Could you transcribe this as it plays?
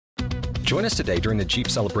Join us today during the Jeep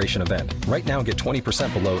Celebration event. Right now, get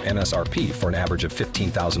 20% below MSRP for an average of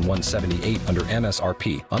 $15,178 under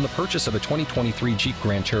MSRP on the purchase of a 2023 Jeep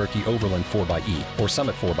Grand Cherokee Overland 4xE or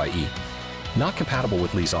Summit 4xE. Not compatible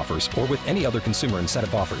with lease offers or with any other consumer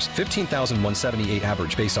incentive offers. $15,178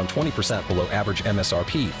 average based on 20% below average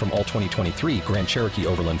MSRP from all 2023 Grand Cherokee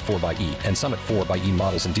Overland 4xE and Summit 4xE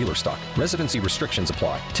models in dealer stock. Residency restrictions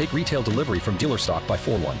apply. Take retail delivery from dealer stock by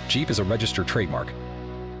 4/1. Jeep is a registered trademark.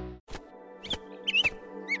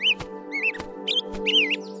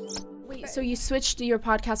 So you switched your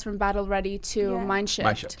podcast from Battle Ready to Mindshift.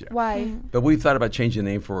 Mindshift, yeah. Why? But we've thought about changing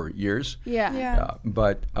the name for years. Yeah.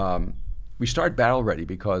 But we started Battle Ready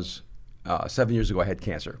because 7 years ago I had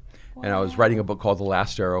cancer. Wow. And I was writing a book called The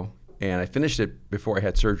Last Arrow. And I finished it before I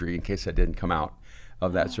had surgery in case I didn't come out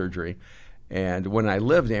of that surgery. And when I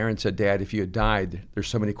lived, Aaron said, Dad, if you had died, there's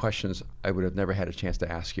so many questions I would have never had a chance to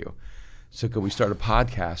ask you. So could we start a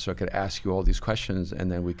podcast so I could ask you all these questions and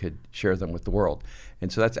then we could share them with the world? And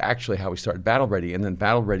so that's actually how we started Battle Ready. And then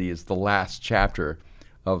Battle Ready is the last chapter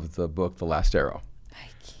of the book, The Last Arrow.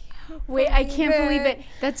 I can't believe it.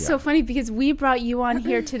 That's so funny because we brought you on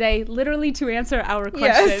here today literally to answer our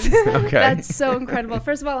questions. Yes. Okay. That's so incredible.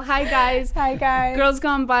 First of all, hi guys. Hi guys. Girls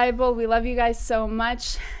Gone Bible. We love you guys so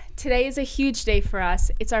much. Today is a huge day for us.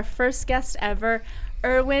 It's our first guest ever,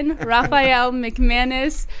 Erwin, Raphael,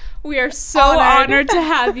 McManus. We are so honored to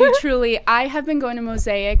have you, truly. I have been going to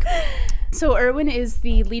Mosaic. So Erwin is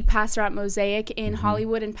the lead pastor at Mosaic in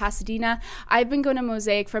Hollywood and Pasadena. I've been going to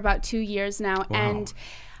Mosaic for about 2 years now. Wow.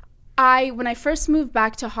 And when I first moved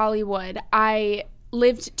back to Hollywood, I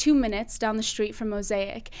lived 2 minutes down the street from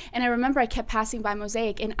Mosaic. And I remember I kept passing by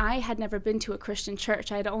Mosaic, and I had never been to a Christian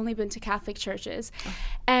church. I had only been to Catholic churches.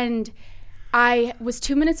 And I was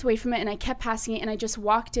 2 minutes away from it, and I kept passing it, and I just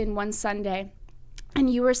walked in one Sunday, and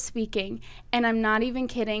you were speaking, and I'm not even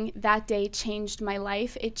kidding, that day changed my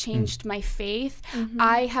life. It changed my faith.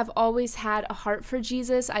 I have always had a heart for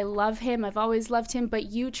Jesus. I love him. I've always loved him, but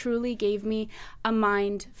you truly gave me a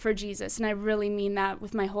mind for Jesus, and I really mean that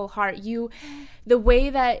with my whole heart. The way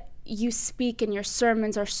that you speak and your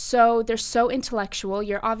sermons they're so intellectual.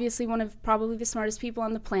 You're obviously one of probably the smartest people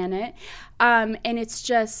on the planet, and it's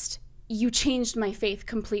just, you changed my faith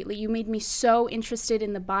completely. You made me so interested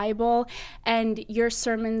in the Bible, and your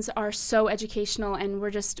sermons are so educational, and we're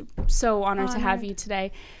just so honored to have you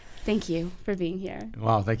today. Thank you for being here.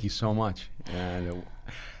 Wow, thank you so much. And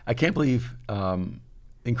I can't believe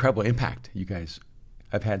incredible impact you guys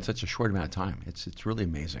have had in such a short amount of time. It's really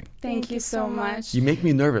amazing. Thank you so much. You make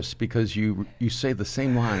me nervous because you say the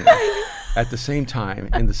same line at the same time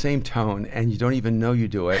in the same tone, and you don't even know you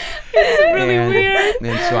do it. It's really weird.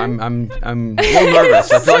 And so I'm a little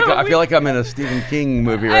nervous. I feel like I'm in a Stephen King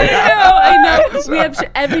movie right now. I know. We have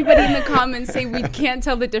everybody in the comments say we can't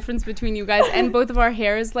tell the difference between you guys, and both of our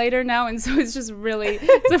hair is lighter now, and so it's just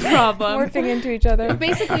it's a problem. Morphing into each other.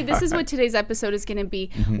 Basically, this is what today's episode is going to be.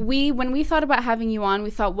 When we thought about having you on,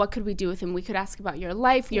 we thought, what could we do with him? We could ask about your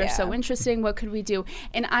life. You're so interesting. What could we do?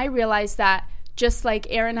 And I realized that just like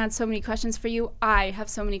Aaron had so many questions for you, I have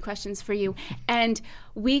so many questions for you. And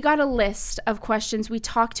we got a list of questions. We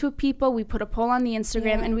talked to people. We put a poll on the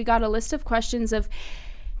Instagram, and we got a list of questions of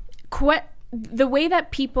the way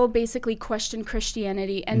that people basically question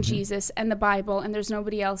Christianity and Jesus and the Bible, and there's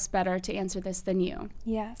nobody else better to answer this than you.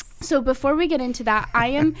 Yes. So before we get into that, I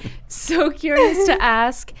am so curious to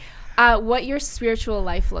ask what your spiritual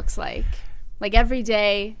life looks like. Like every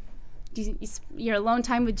day, your alone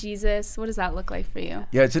time with Jesus, what does that look like for you?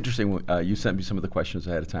 Yeah, it's interesting. You sent me some of the questions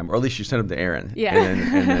ahead of time, or at least you sent them to Aaron.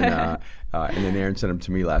 Yeah. And then Aaron sent them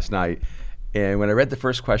to me last night. And when I read the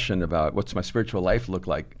first question about what's my spiritual life look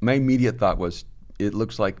like, my immediate thought was, it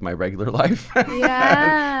looks like my regular life.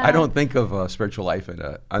 Yeah. I don't think of a spiritual life and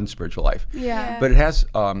an unspiritual life. Yeah. But it has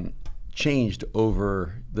changed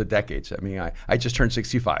over the decades. I mean, I just turned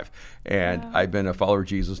 65, and I've been a follower of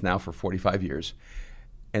Jesus now for 45 years.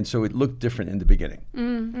 And so it looked different in the beginning.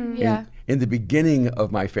 In the beginning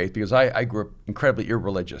of my faith, because I grew up incredibly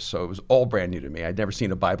irreligious, so it was all brand new to me. I'd never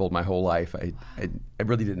seen a Bible my whole life. I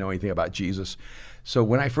really didn't know anything about Jesus. So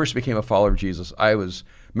when I first became a follower of Jesus, I was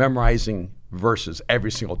memorizing verses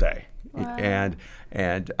every single day. Wow.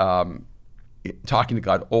 And talking to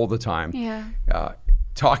God all the time. Yeah.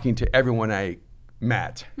 Talking to everyone I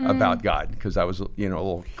met about God, because I was a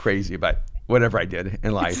little crazy about whatever I did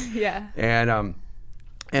in life. Yeah.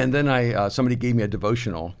 And then somebody gave me a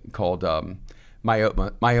devotional called My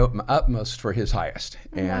Utmost for His Highest.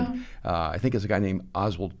 And I think it's a guy named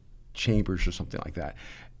Oswald Chambers or something like that.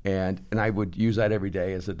 And I would use that every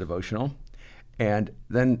day as a devotional. And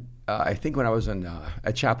then I think when I was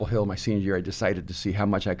at Chapel Hill my senior year, I decided to see how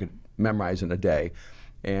much I could memorize in a day.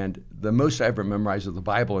 And the most I ever memorized of the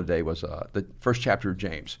Bible in a day was the first chapter of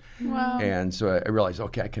James. Wow. And so I realized,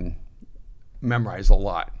 okay, I can memorize a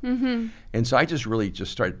lot. And so I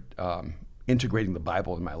just started integrating the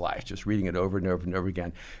Bible in my life, just reading it over and over and over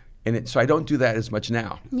again. And so I don't do that as much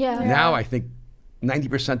now. Now I think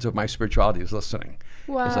 90% of my spirituality is listening.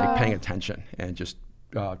 Wow. It's like paying attention and just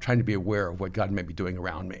trying to be aware of what God may be doing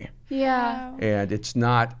around me. Yeah. And it's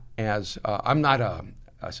not as, I'm not a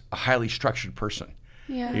highly structured person.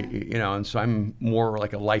 Yeah. And so I'm more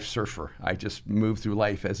like a life surfer. I just move through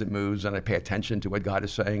life as it moves, and I pay attention to what God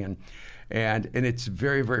is saying, and it's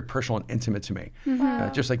very, very personal and intimate to me.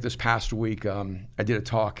 Just like this past week, I did a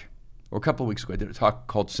talk, or a couple of weeks ago, I did a talk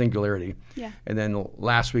called Singularity. Yeah. And then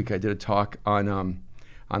last week I did a talk on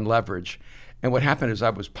leverage. And what happened is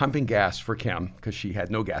I was pumping gas for Kim because she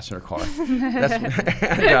had no gas in her car.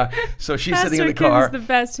 So she's sitting in the car. Pastor Kim is the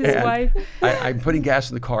best, his wife. I'm putting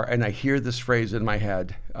gas in the car, and I hear this phrase in my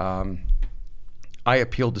head, I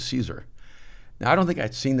appealed to Caesar. Now, I don't think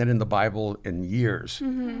I'd seen that in the Bible in years.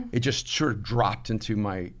 It just sort of dropped into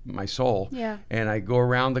my soul. Yeah. And I go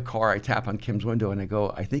around the car, I tap on Kim's window, and I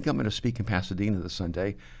go, I think I'm going to speak in Pasadena this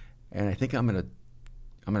Sunday, and I think I'm going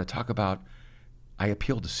to talk about I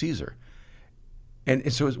appealed to Caesar.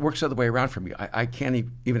 And so it works the other way around for me. I can't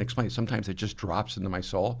even explain it. Sometimes it just drops into my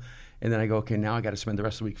soul. And then I go, okay, now I got to spend the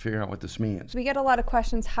rest of the week figuring out what this means. We get a lot of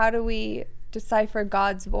questions. How do we decipher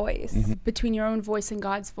God's voice? Between your own voice and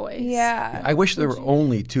God's voice. Yeah. I wish there were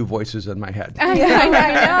only two voices in my head. Yeah,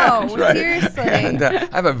 I know. Right. Seriously. And I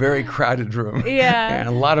have a very crowded room. Yeah. And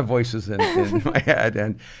a lot of voices in my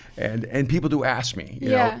head. And people do ask me, you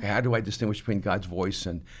know, how do I distinguish between God's voice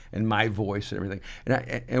and my voice and everything?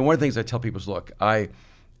 And one of the things I tell people is, look,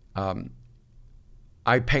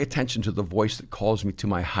 I pay attention to the voice that calls me to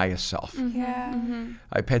my highest self.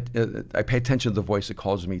 I pay attention to the voice that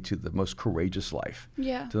calls me to the most courageous life,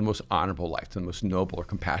 to the most honorable life, to the most noble or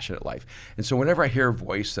compassionate life. And so whenever I hear a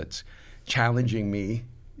voice that's challenging me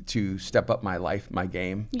to step up my life, my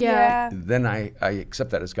game, then I accept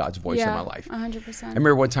that as God's voice in my life. 100%. I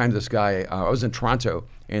remember one time this guy, I was in Toronto,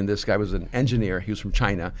 and this guy was an engineer. He was from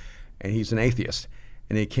China, and he's an atheist.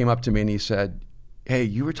 And he came up to me and he said, hey,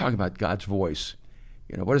 you were talking about God's voice.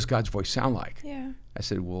 You know, what does God's voice sound like? I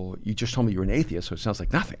said, well, you just told me you're an atheist, so it sounds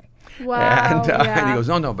like nothing. Wow. And he goes,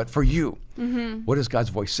 no, but for you, what does God's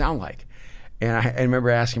voice sound like? And I remember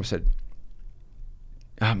asking him, I said,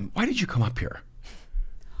 why did you come up here?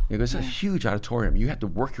 He goes, it's a huge auditorium. You had to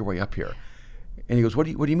work your way up here. And he goes, what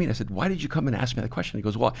do you mean? I said, why did you come and ask me that question? He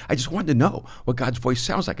goes, well, I just wanted to know what God's voice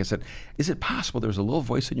sounds like. I said, is it possible there was a little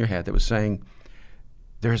voice in your head that was saying,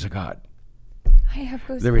 there is a God? I have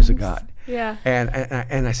goosebumps. There is a God. Yeah.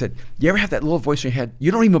 And I said, you ever have that little voice in your head?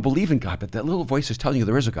 You don't even believe in God, but that little voice is telling you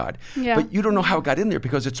there is a God. Yeah. But you don't know how it got in there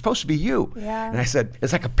because it's supposed to be you. Yeah. And I said,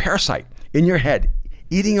 it's like a parasite in your head,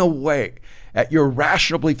 eating away at your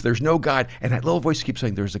rational belief there's no God. And that little voice keeps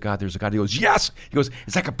saying, there's a God, there's a God. He goes, yes. He goes,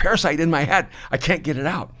 it's like a parasite in my head. I can't get it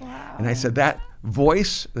out. Wow. And I said, that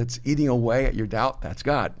voice that's eating away at your doubt, that's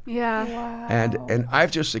God. Yeah. Wow. And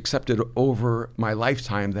I've just accepted over my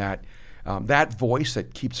lifetime that that voice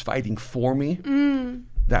that keeps fighting for me,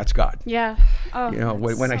 that's God. Yeah. Oh, you know,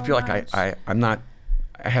 when I so feel much. like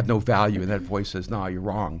I have no value, and that voice says, no, you're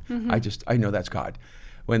wrong. I know that's God.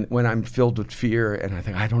 When I'm filled with fear and I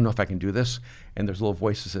think, I don't know if I can do this, and there's a little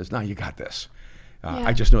voice that says, no, you got this.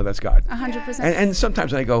 I just know that's God. 100%. And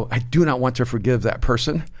sometimes I go, I do not want to forgive that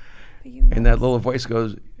person. And that little voice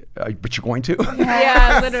goes, but you're going to?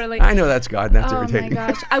 Yeah, literally. I know that's God, and that's irritating. Oh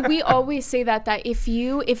my gosh. We always say that if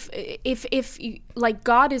you, like,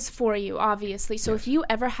 God is for you, obviously. So if you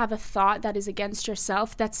ever have a thought that is against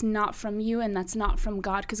yourself, that's not from you and that's not from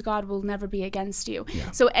God, because God will never be against you.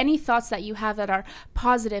 Yeah. So any thoughts that you have that are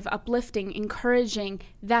positive, uplifting, encouraging,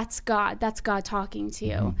 that's God. That's God talking to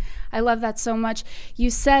you. I love that so much. You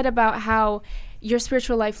said about how your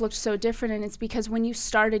spiritual life looked so different, and it's because when you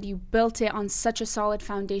started, you built it on such a solid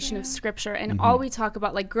foundation of scripture. And all we talk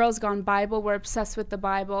about, like Girls Gone Bible, we're obsessed with the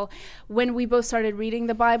Bible. When we both started reading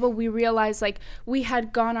the Bible, we realized, like, we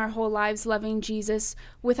had gone our whole lives loving Jesus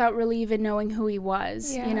without really even knowing who he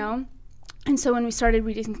was, you know? And so when we started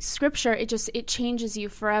reading scripture, it changes you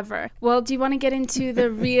forever. Well, do you want to get into the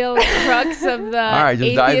real crux of the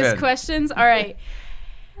atheist questions? All right.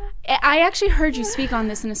 I actually heard you speak on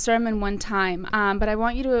this in a sermon one time, but I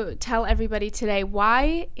want you to tell everybody today,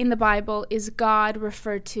 why in the Bible is God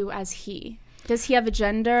referred to as he? Does he have a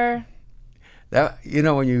gender? That, you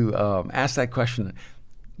know, when you ask that question,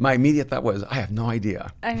 my immediate thought was, I have no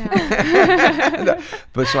idea. I know.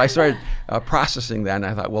 But so I started processing that, and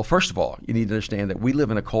I thought, well, first of all, you need to understand that we live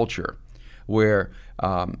in a culture where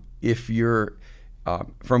if you're,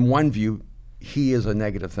 from one view, he is a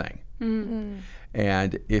negative thing. Mm-hmm.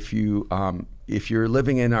 And if you're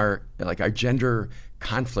living in our gender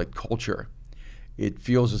conflict culture, it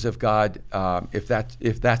feels as if God, if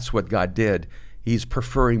that's what God did, he's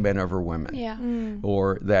preferring men over women. Yeah.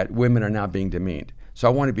 Or that women are now being demeaned. So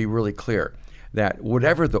I want to be really clear that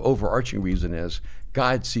whatever the overarching reason is,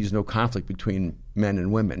 God sees no conflict between men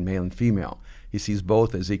and women, male and female. He sees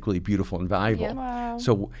both as equally beautiful and valuable. Yeah. Wow.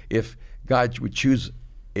 So if God would choose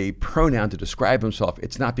a pronoun to describe himself,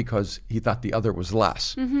 it's not because he thought the other was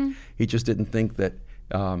less. Mm-hmm. He just didn't think that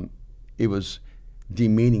it was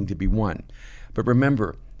demeaning to be one. But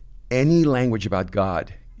remember, any language about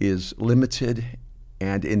God is limited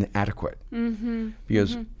and inadequate. Mm-hmm.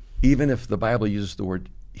 Because even if the Bible uses the word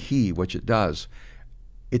he, which it does,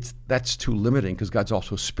 that's too limiting because God's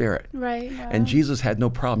also spirit. Right. Wow. And Jesus had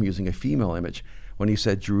no problem using a female image when he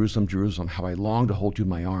said, Jerusalem, Jerusalem, how I long to hold you in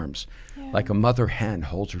my arms, like a mother hen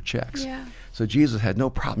holds her chicks. Yeah. So Jesus had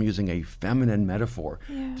no problem using a feminine metaphor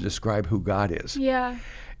to describe who God is. Yeah.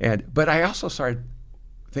 But I also started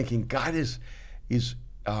thinking God is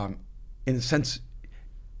in a sense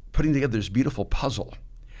putting together this beautiful puzzle.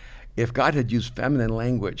 If God had used feminine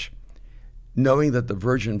language, knowing that the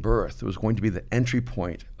virgin birth was going to be the entry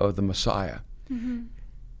point of the Messiah,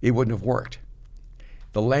 it wouldn't have worked.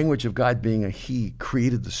 The language of God being a he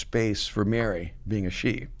created the space for Mary being a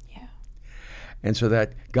she. Yeah. And so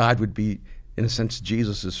that God would be, in a sense,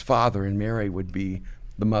 Jesus' father, and Mary would be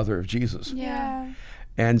the mother of Jesus. Yeah.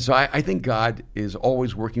 And so I think God is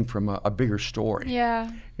always working from a bigger story.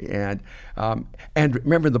 Yeah. And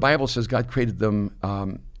remember, the Bible says God created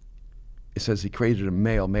them. It says he created a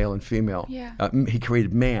male and female. Yeah. He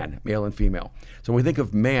created man, male and female. So when we think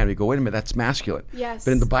of man, we go, wait a minute, that's masculine. Yes.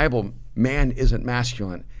 But in the Bible, man isn't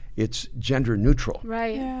masculine. It's gender neutral.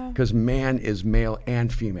 Right. Yeah. Because man is male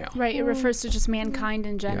and female. Right. It refers to just mankind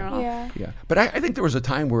in general. Yeah. Yeah. But I think there was a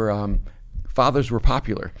time where fathers were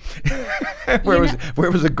popular, where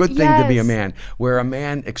it was a good thing to be a man, where a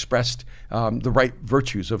man expressed the right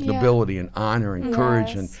virtues of nobility and honor and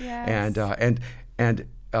courage and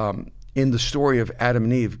in the story of Adam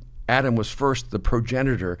and Eve, Adam was first, the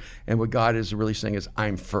progenitor, and what God is really saying is,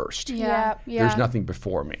 I'm first. Yeah. There's nothing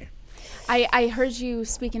before me. I heard you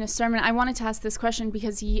speak in a sermon. I wanted to ask this question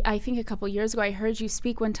because I think a couple years ago I heard you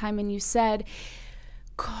speak one time and you said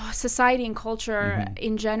society and culture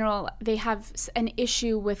in general, they have an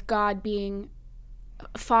issue with God being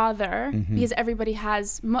father because everybody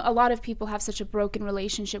a lot of people have such a broken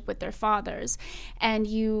relationship with their fathers. And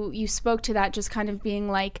you spoke to that just kind of being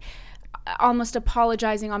like, almost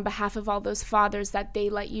apologizing on behalf of all those fathers that they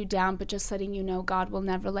let you down, but just letting you know God will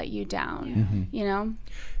never let you down. You know?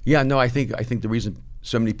 Yeah, no, I think the reason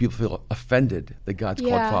so many people feel offended that God's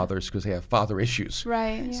called fathers because they have father issues.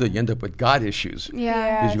 Right. So you end up with God issues.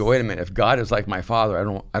 Yeah. Because you go, wait a minute, if God is like my father,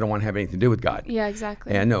 I don't want to have anything to do with God. Yeah,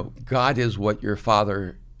 exactly. And no, God is what your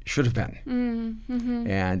father should have been,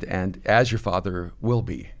 and as your father will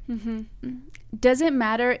be. Does it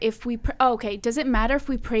matter if we does it matter if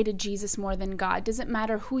we pray to Jesus more than God? Does it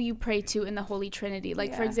matter who you pray to in the Holy Trinity?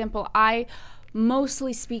 Like, for example, I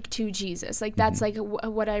mostly speak to Jesus. Like, that's like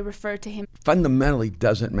what I refer to him. Fundamentally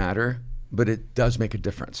doesn't matter, but it does make a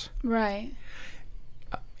difference. Right.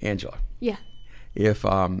 Angela. Yeah. If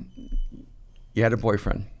you had a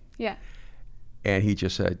boyfriend. Yeah. And he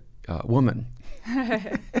just said, woman.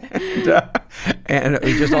 and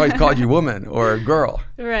he just always called you woman or girl.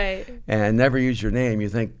 Right. And never used your name. You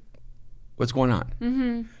think, what's going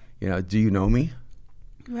on? Do you know me?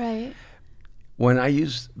 Right. When I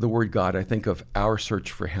use the word God, I think of our search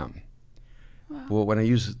for him. Wow. Well, when I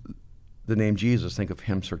use the name Jesus, think of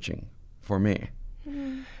him searching for me.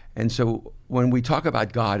 And so when we talk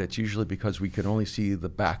about God, it's usually because we can only see the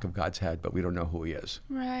back of God's head, but we don't know who he is.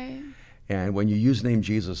 Right. And when you use the name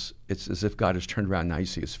Jesus, it's as if God has turned around, now you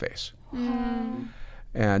see his face.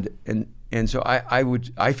 And so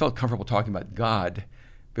I felt comfortable talking about God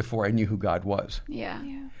before I knew who God was. Yeah.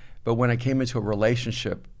 But when I came into a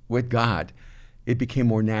relationship with God, it became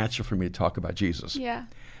more natural for me to talk about Jesus. Yeah.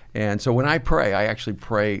 And so when I pray, I actually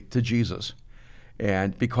pray to Jesus,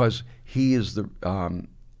 and because he is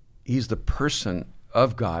he's the person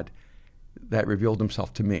of God that revealed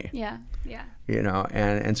himself to me. Yeah. Yeah.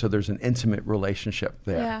 And so there's an intimate relationship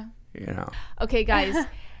there. Yeah. Okay, guys.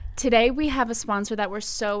 Today we have a sponsor that we're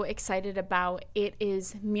so excited about. It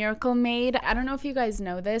is Miracle Made. I don't know if you guys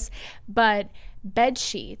know this, but bed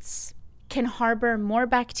sheets can harbor more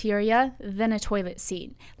bacteria than a toilet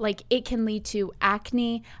seat. Like, it can lead to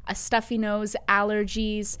acne, a stuffy nose,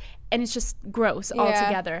 allergies, and it's just gross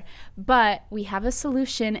altogether. But we have a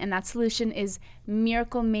solution, and that solution is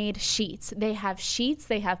Miracle Made sheets. They have sheets,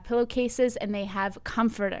 they have pillowcases, and they have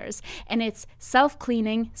comforters. And it's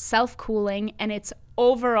self-cleaning, self-cooling, and it's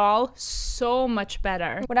overall so much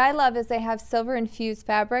better. What I love is they have silver infused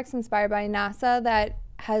fabrics inspired by NASA that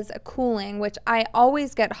has a cooling, which I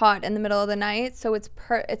always get hot in the middle of the night, so it's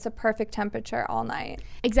a perfect temperature all night.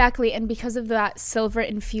 Exactly, and because of that silver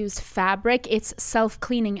infused fabric, it's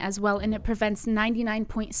self-cleaning as well, and it prevents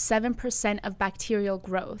 99.7% of bacterial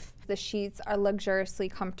growth. The sheets are luxuriously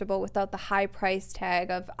comfortable without the high price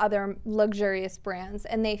tag of other luxurious brands,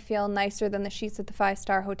 and they feel nicer than the sheets at the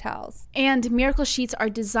 5-star hotels. And Miracle Sheets are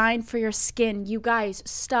designed for your skin. You guys,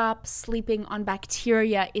 stop sleeping on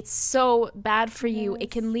bacteria. It's so bad for you. It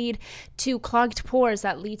can lead to clogged pores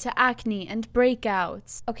that lead to acne and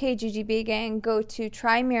breakouts. Okay, GGB gang, go to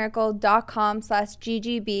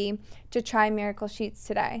trymiracle.com/GGB to try Miracle Sheets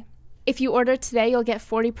today. If you order today, you'll get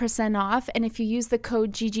 40% off, and if you use the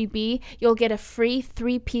code GGB, you'll get a free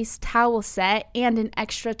 3-piece towel set and an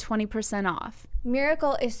extra 20% off.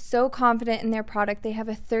 Miracle is so confident in their product. They have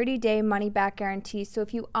a 30-day money-back guarantee, so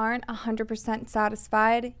if you aren't 100%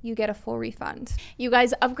 satisfied, you get a full refund. You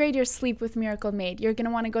guys, upgrade your sleep with Miracle Made. You're going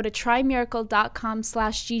to want to go to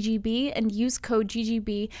trymiracle.com/GGB and use code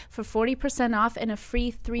GGB for 40% off and a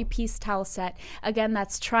free 3-piece towel set. Again,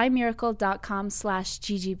 that's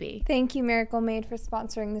trymiracle.com/GGB. Thank you, Miracle Made, for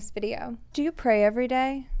sponsoring this video. Do you pray every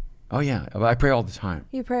day? Oh, yeah. I pray all the time.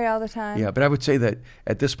 You pray all the time? Yeah, but I would say that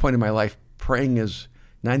at this point in my life, praying is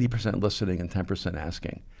 90% listening and 10%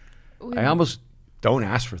 asking. I almost don't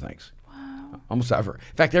ask for things. Wow. Almost ever.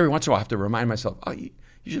 In fact, every once in a while I have to remind myself, you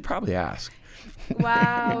should probably ask.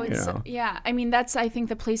 Wow. Yeah. I mean, that's, I think,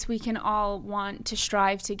 the place we can all want to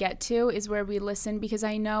strive to get to is where we listen, because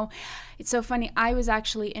I know it's so funny. I was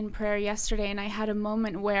actually in prayer yesterday, and I had a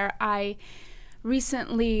moment where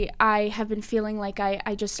recently I have been feeling like I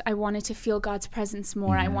wanted to feel God's presence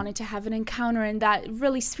more. I wanted to have an encounter, and that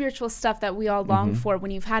really spiritual stuff that we all long for when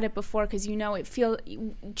you've had it before, because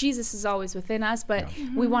Jesus is always within us, but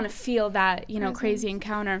we want to feel that, crazy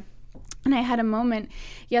encounter. And I had a moment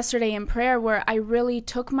yesterday in prayer where I really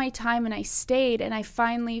took my time and I stayed, and I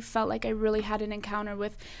finally felt like I really had an encounter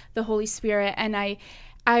with the Holy Spirit. And I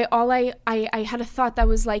had a thought that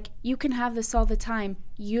was like, you can have this all the time.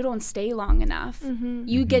 You don't stay long enough.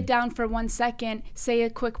 You get down for 1 second, say a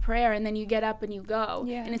quick prayer, and then you get up and you go.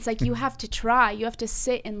 Yeah. And it's like, you have to try. You have to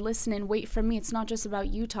sit and listen and wait for me. It's not just about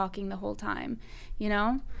you talking the whole time,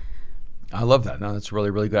 I love that. No, that's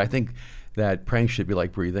really, really good. I think that praying should be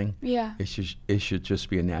like breathing. Yeah. It should just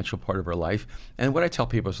be a natural part of our life. And what I tell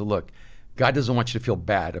people is, look, God doesn't want you to feel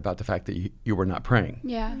bad about the fact that you were not praying.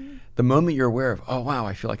 Yeah. The moment you're aware of, oh, wow,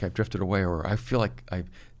 I feel like I've drifted away, or I feel like I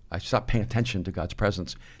stopped paying attention to God's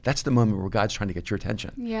presence, that's the moment where God's trying to get your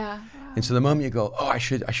attention. Yeah. Wow. And so the moment you go, oh, I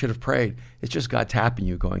should have prayed, it's just God tapping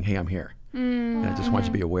you going, hey, I'm here. And I just want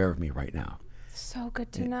you to be aware of me right now. So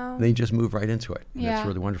good to know. Then you just move right into it. And it's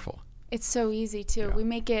really wonderful. It's so easy too. Yeah. We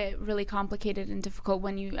make it really complicated and difficult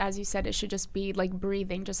when as you said, it should just be like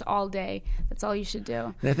breathing just all day. That's all you should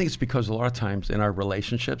do. And I think it's because a lot of times in our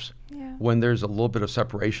relationships, when there's a little bit of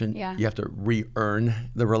separation, you have to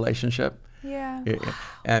re-earn the relationship. Yeah.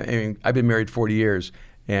 I mean, I've been married 40 years,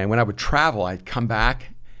 and when I would travel, I'd come back.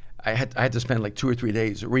 I had to spend like 2 or 3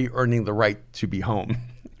 days re-earning the right to be home.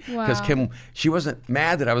 Because Kim, she wasn't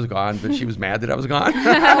mad that I was gone, but she was mad that I was gone.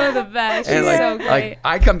 Oh, the best. She's so great. Like,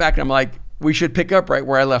 I come back and I'm like, we should pick up right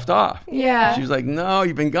where I left off. Yeah. She was like, no,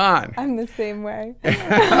 you've been gone. I'm the same way.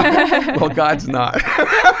 Well, God's not.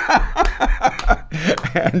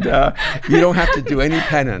 And you don't have to do any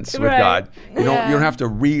penance with God. You don't have to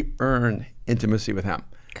re-earn intimacy with Him.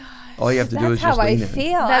 All you have to do is just lean in. That's how I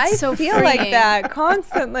feel. That's so feel freeing. Like that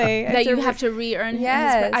constantly. That you have to re-earn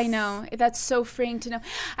yes. his. I know. That's so freeing to know.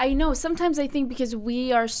 I know. Sometimes I think because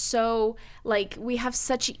we are so, we have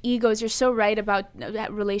such egos. You're so right about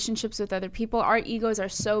relationships with other people. Our egos are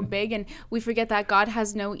so big, and we forget that God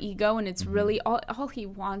has no ego, and it's really all He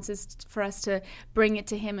wants is for us to bring it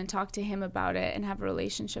to Him and talk to Him about it and have a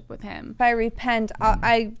relationship with Him. If I repent,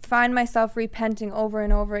 I find myself repenting over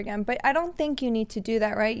and over again. But I don't think you need to do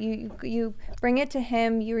that, right? You bring it to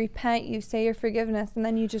Him, you repent, you say your forgiveness, and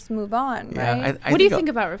then you just move on, right? What do you think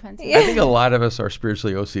about repenting? I think a lot of us are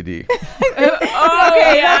spiritually OCD.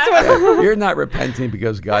 That's what. You're not repenting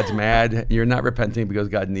because God's mad. You're not repenting because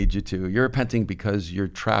God needs you to. You're repenting because you're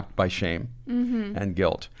trapped by shame and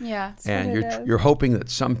guilt. Yeah. And you're hoping that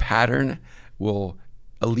some pattern will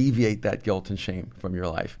alleviate that guilt and shame from your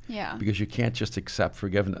life. Yeah. Because you can't just accept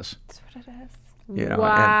forgiveness. That's what it is. You know,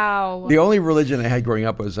 Wow. and the only religion I had growing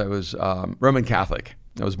up was I was Roman Catholic.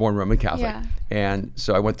 I was born Roman Catholic. Yeah. And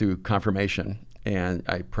so I went through confirmation and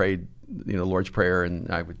I prayed, Lord's Prayer,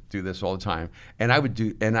 and I would do this all the time. And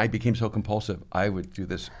I became so compulsive, I would do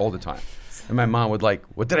this all the time. And my mom would like,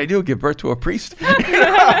 what did I do? Give birth to a priest?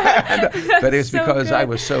 But it's because I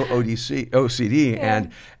was so OCD,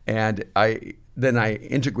 and I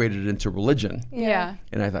integrated it into religion. Yeah.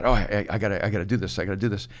 And I thought, I gotta do this. I gotta do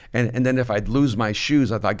this. And then if I'd lose my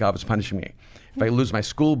shoes, I thought God was punishing me. If I lose my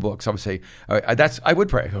school books, I would say, I would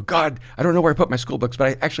pray. I go, God, I don't know where I put my school books, but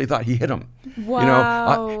I actually thought He hid them.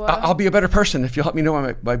 Wow. I'll be a better person if you help me know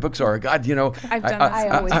where my books are. God, I've done that. I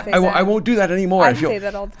always say that. I won't do that anymore. I say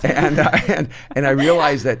that all the time. And I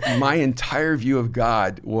realized that my entire view of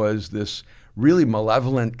God was this really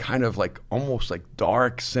malevolent, kind of like almost like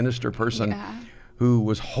dark, sinister person who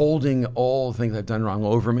was holding all the things I've done wrong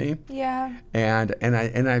over me. Yeah. And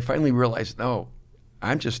I finally realized, no,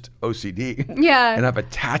 I'm just OCD. Yeah. And I've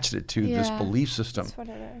attached it to this belief system. That's what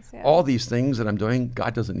it is. Yeah. All these things that I'm doing,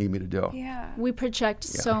 God doesn't need me to do. Yeah. We project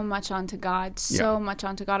so much onto God, much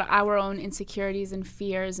onto God, our own insecurities and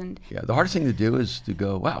fears. And the hardest thing to do is to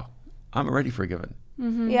go, wow, I'm already forgiven.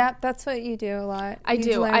 Mm-hmm. Yeah, that's what you do a lot. I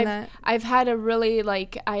do. I've had a really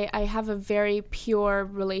I have a very pure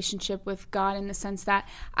relationship with God in the sense that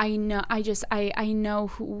I know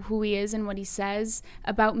who He is and what He says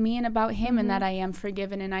about me and about Him, and that I am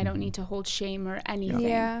forgiven and I don't need to hold shame or anything.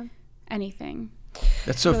 Yeah. Anything.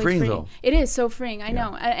 That's so really freeing, though. It is so freeing. I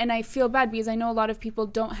know, and I feel bad because I know a lot of people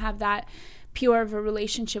don't have that pure of a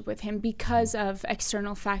relationship with Him because of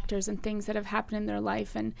external factors and things that have happened in their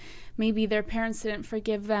life, and maybe their parents didn't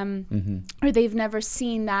forgive them, or they've never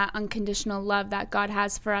seen that unconditional love that God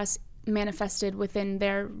has for us manifested within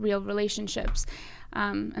their real relationships,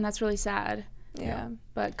 and that's really sad. Yeah.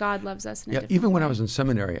 But God loves us in a different even when way. I was in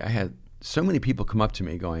seminary, I had so many people come up to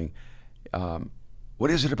me going,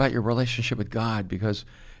 what is it about your relationship with God? Because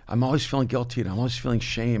I'm always feeling guilty and I'm always feeling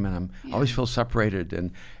shame and I always feel separated.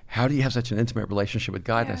 And how do you have such an intimate relationship with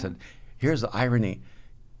God? And I said, here's the irony.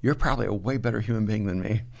 You're probably a way better human being than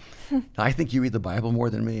me. I think you read the Bible more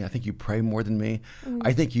than me. I think you pray more than me.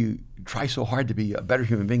 I think you try so hard to be a better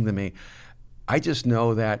human being than me. I just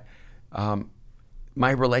know that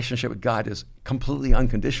my relationship with God is completely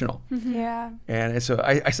unconditional. Yeah. And so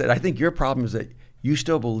I said, I think your problem is that you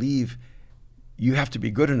still believe you have to be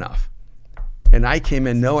good enough. And I came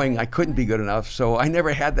in knowing I couldn't be good enough, so I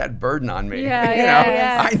never had that burden on me.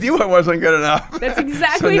 I knew I wasn't good enough. That's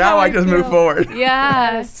exactly so now how I just feel. move forward.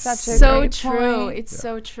 Yeah, Such a so great true. point. It's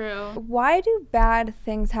so true. Why do bad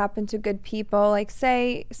things happen to good people? Like,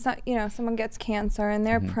 say, someone gets cancer and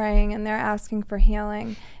they're praying and they're asking for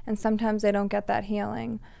healing, and sometimes they don't get that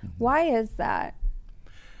healing. Why is that?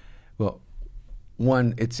 Well,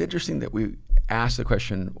 one, it's interesting that we ask the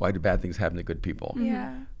question, why do bad things happen to good people?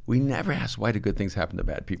 Yeah. We never ask, why do good things happen to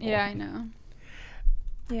bad people? Yeah, I know.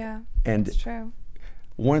 Yeah, and that's true.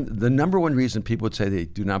 The number one reason people would say they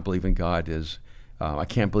do not believe in God is, I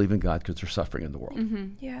can't believe in God because there's suffering in the world.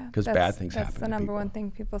 Yeah. Because bad things happen to That's the number people. one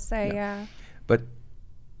thing people say, yeah. But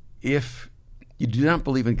if you do not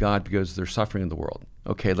believe in God because there's suffering in the world,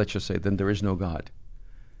 okay, let's just say then there is no God.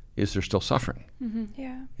 Is there still suffering?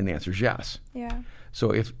 Yeah. And the answer is yes. Yeah. So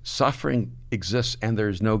if suffering exists and there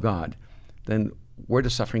is no God, then where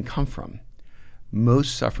does suffering come from?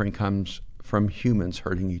 Most suffering comes from humans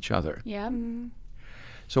hurting each other. Yeah.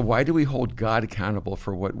 So why do we hold God accountable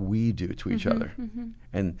for what we do to each other?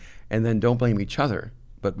 And then don't blame each other,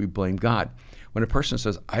 but we blame God. When a person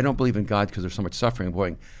says, I don't believe in God because there's so much suffering, I'm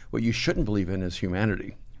going, what you shouldn't believe in is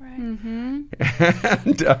humanity. Right.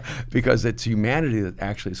 And, because it's humanity that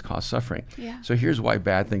actually has caused suffering. Yeah. So here's why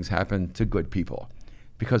bad things happen to good people.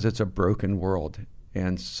 Because it's a broken world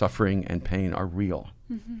and suffering and pain are real.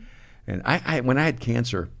 And I when I had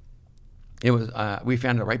cancer, it was we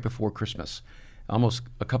found it right before Christmas, almost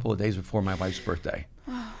a couple of days before my wife's birthday.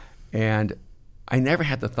 And I never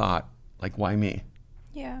had the thought, like, why me?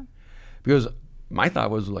 Yeah. Because my thought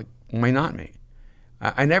was like, why not me?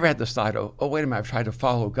 I never had this thought, oh, wait a minute, I've tried to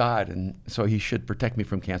follow God, and so He should protect me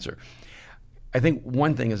from cancer. I think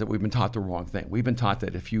one thing is that we've been taught the wrong thing. We've been taught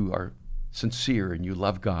that if you are sincere and you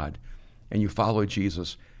love God and you follow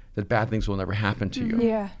Jesus, that bad things will never happen to you.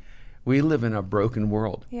 Yeah. We live in a broken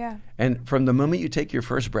world. Yeah. And from the moment you take your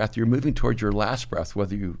first breath, you're moving towards your last breath,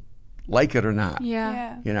 whether you like it or not.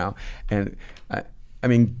 Yeah. You know, and I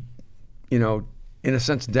mean, you know, in a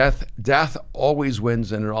sense, death always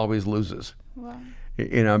wins and it always loses. Wow.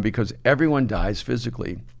 You know, because everyone dies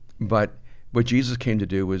physically, but what Jesus came to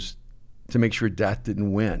do was to make sure death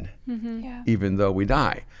didn't win, Yeah. even though we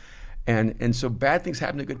die. And so bad things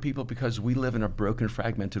happen to good people because we live in a broken,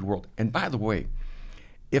 fragmented world. And by the way,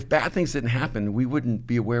 if bad things didn't happen, we wouldn't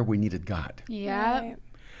be aware we needed God. Yeah. Right.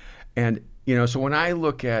 And, so when I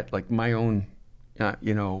look at like my own,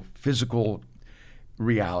 physical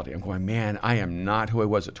reality, I'm going, man, I am not who I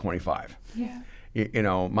was at 25.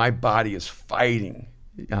 Yeah. My body is fighting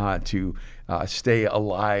to stay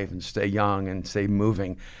alive and stay young and stay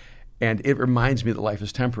moving. And it reminds me that life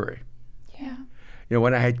is temporary. Yeah.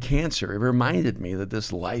 When I had cancer, it reminded me that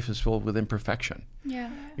this life is filled with imperfection. Yeah.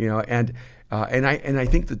 And I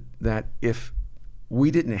think that if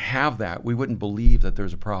we didn't have that, we wouldn't believe that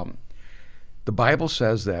there's a problem. The Bible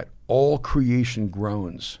says that all creation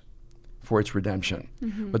groans for its redemption.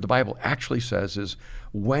 What the Bible actually says is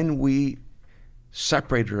when we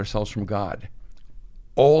separated ourselves from God,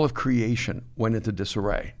 all of creation went into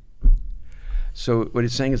disarray. So what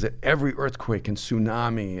it's saying is that every earthquake and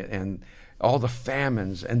tsunami and all the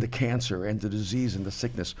famines and the cancer and the disease and the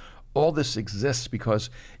sickness, all this exists because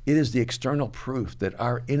it is the external proof that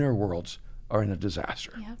our inner worlds are in a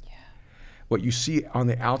disaster. Yep. What you see on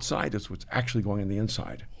the outside is what's actually going on the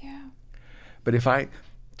inside. Yeah. But if I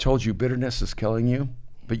told you bitterness is killing you,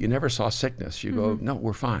 but you never saw sickness, you go, no,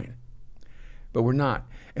 we're fine. But we're not.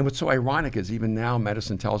 And what's so ironic is even now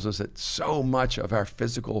medicine tells us that so much of our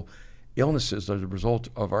physical illnesses are the result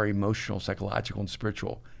of our emotional, psychological, and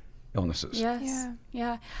spiritual illnesses. Yes.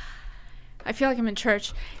 Yeah. I feel like I'm in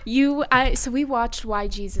church. So we watched Why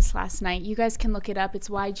Jesus last night. You guys can look it up. It's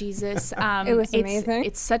Why Jesus. It was amazing.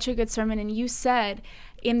 It's such a good sermon. And you said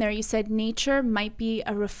in there, nature might be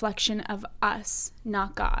a reflection of us,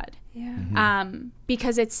 not God. Yeah.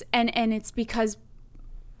 Because it's because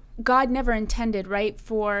God never intended, right,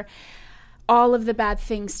 for all of the bad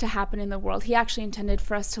things to happen in the world. He actually intended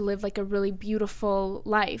for us to live like a really beautiful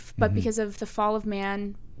life. But because of the fall of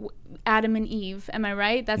man, Adam and Eve, am I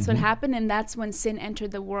right? That's what happened, and that's when sin entered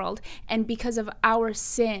the world. And because of our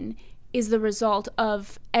sin is the result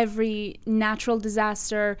of every natural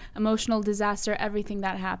disaster, emotional disaster, everything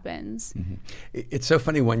that happens. It's so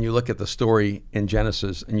funny when you look at the story in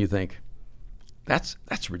Genesis and you think, that's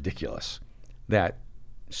ridiculous that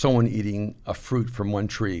someone eating a fruit from one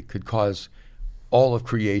tree could cause all of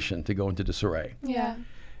creation to go into disarray. Yeah.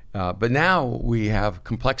 But now we have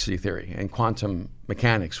complexity theory and quantum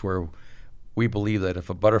mechanics where we believe that if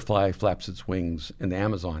a butterfly flaps its wings in the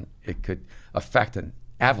Amazon, it could affect an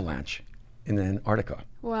avalanche in Antarctica.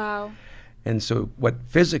 Wow. And so what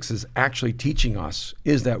physics is actually teaching us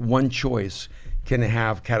is that one choice can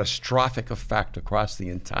have catastrophic effect across the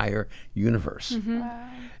entire universe. Wow.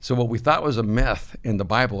 So what we thought was a myth in the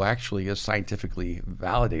Bible actually is scientifically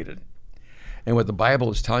validated. And what the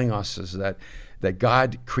Bible is telling us is that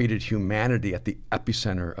God created humanity at the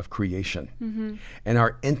epicenter of creation. And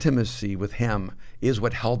our intimacy with him is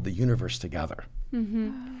what held the universe together.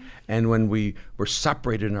 And when we were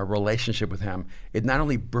separated in our relationship with him, it not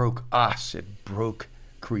only broke us, it broke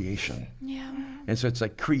creation. Yeah. And so it's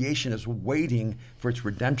like creation is waiting for its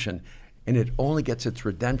redemption, and it only gets its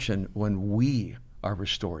redemption when we are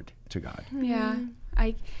restored to God. Yeah.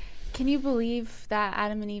 Can you believe that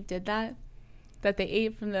Adam and Eve did that? That they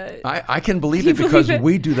ate from the... I can believe it because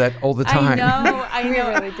we do that all the time. I know. We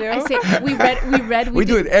really do. I say, we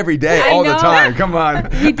do it every day, all the time. Come on.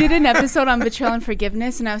 We did an episode on betrayal and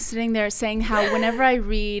forgiveness, and I was sitting there saying how whenever I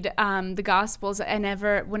read the Gospels and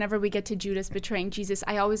whenever we get to Judas betraying Jesus,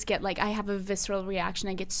 I always get I have a visceral reaction.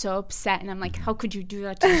 I get so upset, and I'm like, how could you do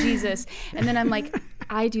that to Jesus? And then I'm like,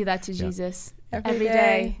 I do that to Jesus every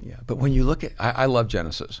day. Yeah, but when you look at... I love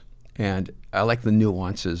Genesis, and I like the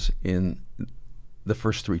nuances in the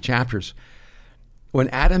first 3 chapters. When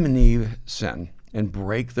Adam and Eve sin and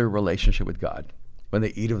break their relationship with God, when they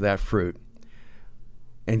eat of that fruit,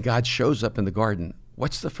 and God shows up in the garden,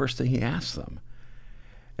 what's the first thing he asks them?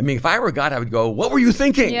 I mean, if I were God, I would go, what were you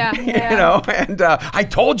thinking? Yeah. And I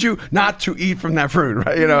told you not to eat from that fruit,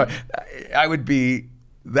 right? I would be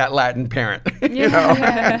that Latin parent,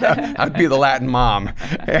 I'd be the Latin mom,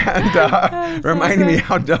 and reminding me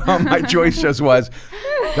how dumb my choice just was.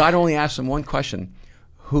 God only asked them one question: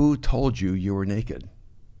 who told you were naked?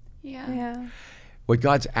 Yeah. What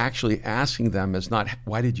God's actually asking them is not,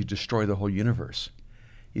 why did you destroy the whole universe?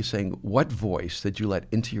 He's saying, what voice did you let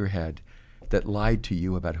into your head that lied to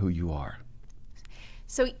you about who you are?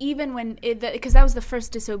 So even when, because that was the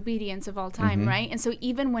first disobedience of all time, right? And so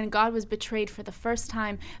even when God was betrayed for the first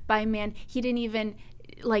time by man, he didn't even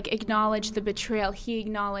acknowledge the betrayal. He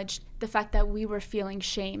acknowledged the fact that we were feeling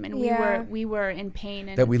shame and we were in pain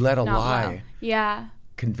and that we let a not lie well. Yeah.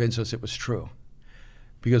 convince us it was true.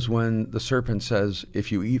 Because when the serpent says,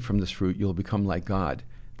 if you eat from this fruit, you'll become like God,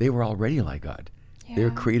 they were already like God. Yeah. They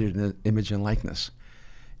were created in an image and likeness.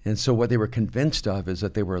 And so what they were convinced of is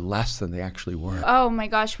that they were less than they actually were. Oh my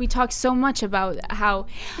gosh, we talk so much about how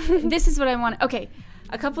this is what I want. Okay,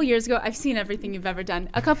 a couple years ago, I've seen everything you've ever done.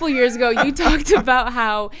 A couple years ago, you talked about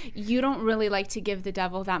how you don't really like to give the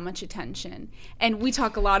devil that much attention. And we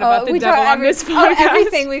talk a lot about the devil on this podcast.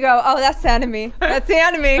 Everything we go, that's the enemy. That's the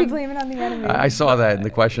enemy. We blame it on the enemy. I saw that in the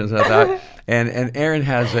questions. And I thought, and Aaron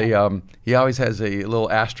has he always has a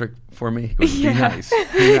little asterisk for me. He goes, be nice.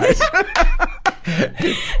 Be nice.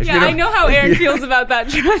 Yeah, I know how Aaron feels about that.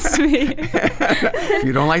 Trust me. If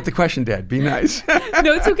you don't like the question, Dad, be nice.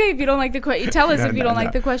 No, it's okay if you don't like the question. Tell us if you don't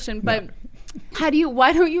like the question. But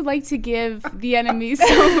why don't you like to give the enemy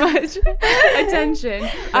so much attention?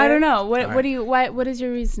 I don't know. What is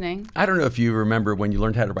your reasoning? I don't know if you remember when you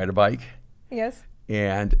learned how to ride a bike. Yes.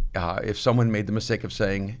 And if someone made the mistake of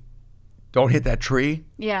saying, don't hit that tree.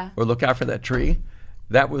 Yeah. Or look out for that tree,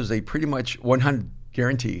 that was a pretty much 100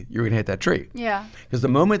 guarantee you're going to hit that tree. Yeah. Because the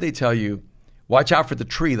moment they tell you, watch out for the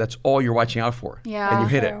tree, that's all you're watching out for. Yeah. And you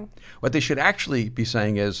hit it. True. What they should actually be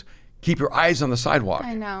saying is, keep your eyes on the sidewalk.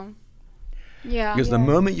 I know. Yeah. Because the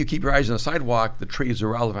moment you keep your eyes on the sidewalk, the tree is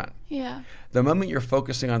irrelevant. Yeah. The moment you're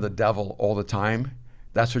focusing on the devil all the time,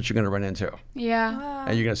 that's what you're going to run into. Yeah.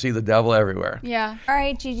 And you're going to see the devil everywhere. Yeah. All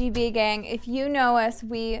right, GGB gang, if you know us,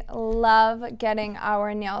 we love getting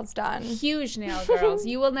our nails done. Huge nail girls.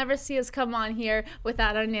 You will never see us come on here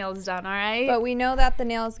without our nails done, all right? But we know that the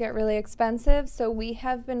nails get really expensive, so we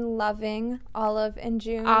have been loving Olive and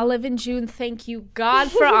June. Olive and June, thank you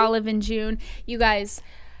God for Olive and June. You guys,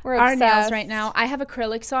 We're our nails obsessed. right now. I have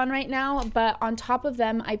acrylics on right now, but on top of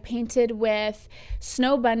them, I painted with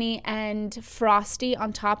Snow Bunny and Frosty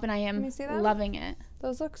on top, and I am me see that. loving it.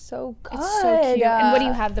 Those look so good. It's so cute. And what do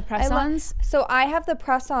you have, the press-ons? So I have the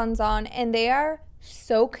press-ons on, and they are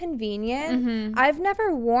so convenient. Mm-hmm. I've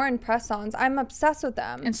never worn press-ons. I'm obsessed with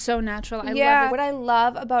them. And so natural. I love it. What I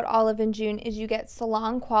love about Olive and June is you get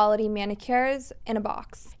salon quality manicures in a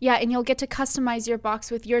box. Yeah, and you'll get to customize your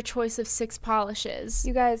box with your choice of 6 polishes.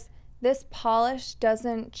 You guys, this polish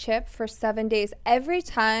doesn't chip for 7 days. Every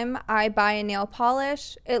time I buy a nail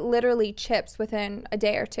polish, it literally chips within a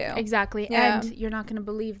day or two. Exactly. Yeah. And you're not going to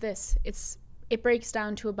believe this. It breaks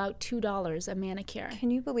down to about $2 a manicure. Can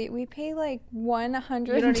you believe we pay like $120?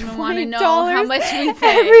 You don't even want to know how much we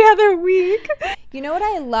pay. every other week. You know what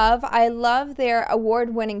I love? I love their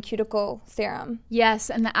award-winning cuticle serum. Yes,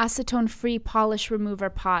 and the acetone-free polish remover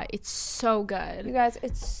pot. It's so good. You guys,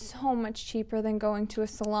 it's so much cheaper than going to a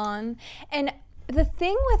salon. And the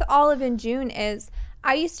thing with Olive and June is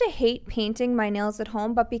I used to hate painting my nails at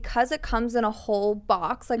home, but because it comes in a whole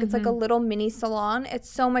box, like it's like a little mini salon, it's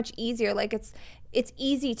so much easier. Like it's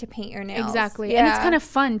easy to paint your nails. Exactly. Yeah. And it's kind of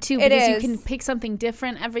fun too because you is. can pick something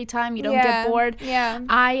different every time. You don't get bored. Yeah.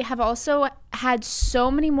 I have also had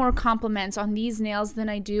so many more compliments on these nails than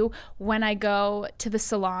I do when I go to the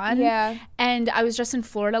salon. Yeah. And I was just in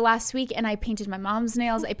Florida last week and I painted my mom's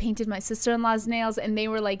nails. I painted my sister-in-law's nails and they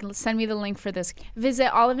were like, send me the link for this.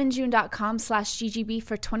 Visit oliveandjune.com/GGB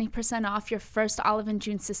for 20% off your first Olive and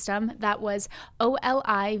June system. That was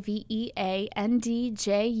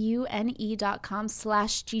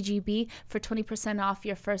oliveandjune.com/GGB for 20% off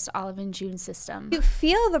your first Olive and June system. You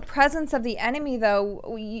feel the presence of the enemy, though.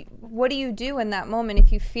 What do you do in that moment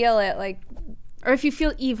if you feel it? Like, or if you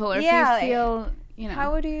feel evil, or if you feel,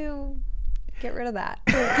 how would you get rid of that?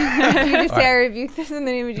 Do you just say, I rebuke this in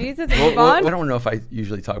the name of Jesus and move on? I don't know if I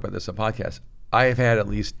usually talk about this on podcasts. I've had a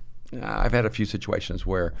few situations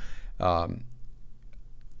where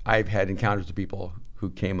I've had encounters with people who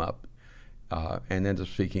came up and ended up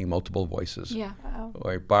speaking multiple voices. Yeah. Wow.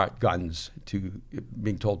 Or I brought guns to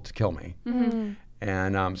being told to kill me. Mm-hmm.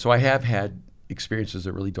 And so I have had experiences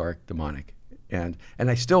that are really dark, demonic. And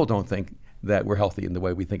I still don't think that we're healthy in the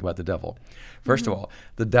way we think about the devil. First of all,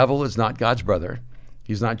 the devil is not God's brother.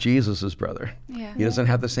 He's not Jesus's brother. Yeah. He doesn't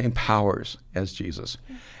have the same powers as Jesus.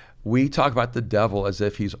 We talk about the devil as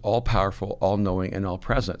if he's all-powerful, all-knowing, and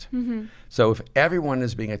all-present. Mm-hmm. So if everyone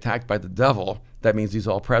is being attacked by the devil, that means he's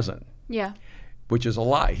all-present, Yeah. which is a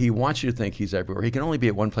lie. He wants you to think he's everywhere. He can only be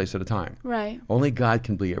at one place at a time. Right. Only God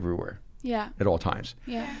can be everywhere Yeah. at all times.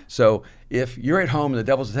 Yeah. So if you're at home and the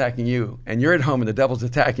devil's attacking you, and you're at home and the devil's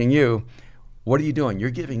attacking you, what are you doing?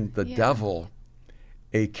 You're giving the devil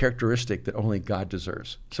a characteristic that only God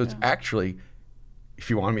deserves. So it's actually,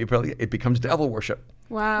 if you want me to put it becomes devil worship.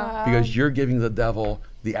 Wow. Because you're giving the devil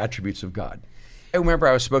the attributes of God. I remember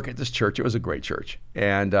I was spoken at this church. It was a great church.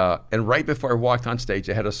 And right before I walked on stage,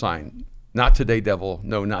 they had a sign, "Not today, devil.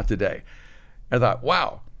 No, not today." And I thought,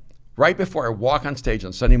 wow, right before I walk on stage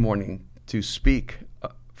on Sunday morning to speak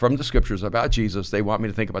from the scriptures about Jesus, they want me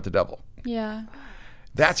to think about the devil. Yeah.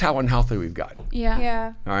 That's how unhealthy we've got. Yeah.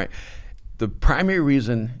 Yeah. All right. The primary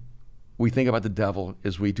reason we think about the devil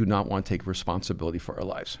is we do not want to take responsibility for our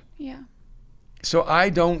lives. Yeah. So I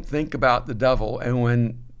don't think about the devil,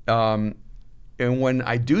 and when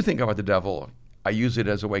I do think about the devil, I use it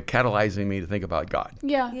as a way catalyzing me to think about God.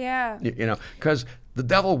 Yeah. Yeah. You know, because the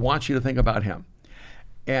devil wants you to think about him.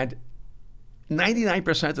 And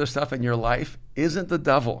 99% of the stuff in your life isn't the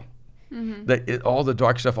devil. All the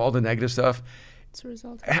dark stuff, all the negative stuff. It's a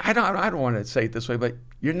result. I don't want to say it this way, but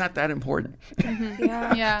you're not that important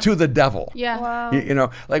Yeah. to the devil. Yeah. Wow. You know,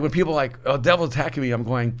 like when people are like, oh, devil's attacking me, I'm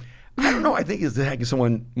going, I don't know. I think he's attacking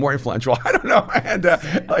someone more influential. I don't know. And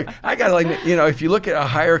like, I got to like, you know, if you look at a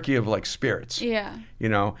hierarchy of like spirits, Yeah. you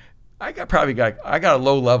know, I got a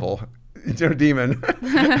low level demon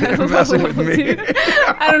messing with me.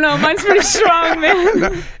 I don't know. Mine's pretty strong,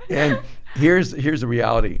 man. And here's the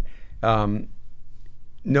reality.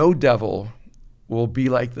 No devil will be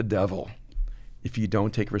like the devil if you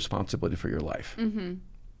don't take responsibility for your life.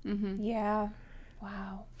 Yeah.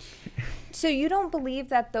 Wow. So you don't believe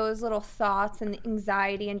that those little thoughts and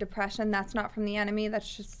anxiety and depression, that's not from the enemy?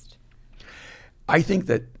 That's just... I think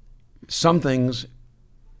that some things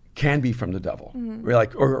can be from the devil,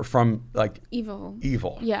 or from like Evil.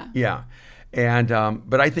 Yeah. Yeah. And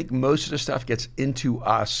but I think most of the stuff gets into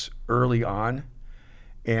us early on,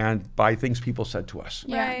 and by things people said to us,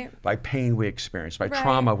 Yeah. Right. by pain we experienced, by Right.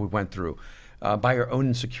 trauma we went through, by our own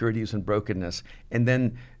insecurities and brokenness, and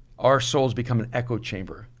then our souls become an echo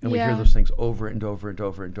chamber, and we hear Yeah. those things over and over and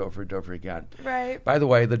over and over and over again. Right. By the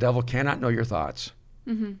way, the devil cannot know your thoughts.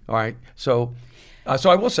 All right, so I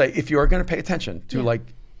will say, if you are going to pay attention to like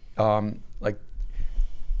the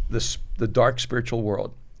dark spiritual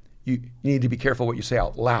world, you need to be careful what you say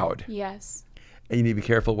out loud, Yes. and you need to be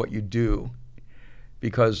careful what you do,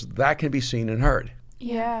 because that can be seen and heard.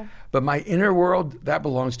 Yeah. But my inner world, that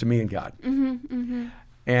belongs to me and God. And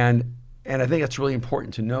I think it's really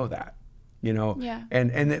important to know that, you know. Yeah.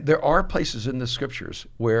 And there are places in the scriptures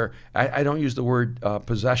where I don't use the word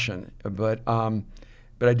possession, but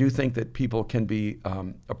I do think that people can be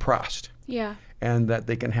oppressed, Yeah. and that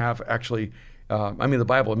they can have actually. I mean, the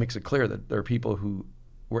Bible makes it clear that there are people who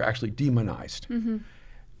were actually demonized,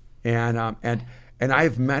 and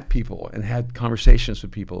I've met people and had conversations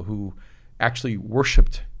with people who actually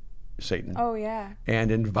worshipped Satan. Oh, yeah. And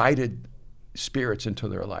invited spirits into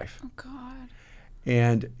their life. Oh, God.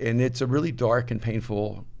 And it's a really dark and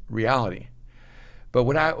painful reality. But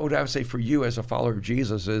what I would say for you as a follower of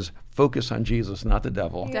Jesus is focus on Jesus, not the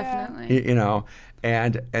devil. Yeah. Definitely. You know,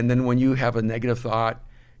 and then when you have a negative thought,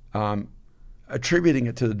 attributing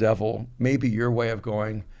it to the devil may be your way of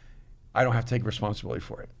going, I don't have to take responsibility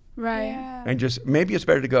for it. Right. Yeah. And just maybe it's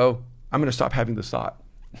better to go, I'm going to stop having this thought.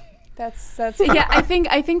 That's Yeah, I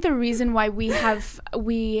think the reason why we have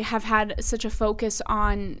had such a focus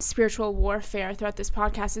on spiritual warfare throughout this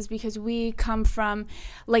podcast is because we come from,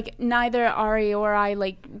 like, neither Ari or I,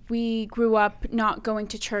 like, we grew up not going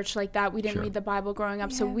to church like that. We didn't Sure. read the Bible growing up.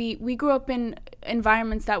 Yeah. So we grew up in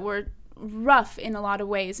environments that were rough in a lot of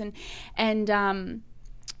ways, and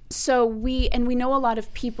so we know a lot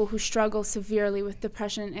of people who struggle severely with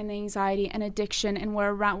depression and anxiety and addiction, and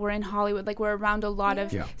we're in Hollywood, like, we're around a lot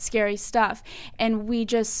of Yeah. scary stuff, and we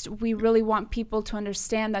really want people to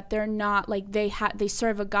understand that they're not, like, they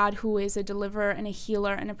serve a God who is a deliverer and a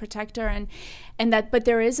healer and a protector, and that, but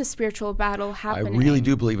there is a spiritual battle I happening. really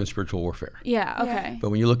do believe in spiritual warfare. Yeah. Okay. But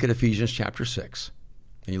when you look at Ephesians chapter 6,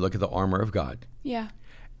 and you look at the armor of God, Yeah.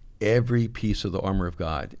 every piece of the armor of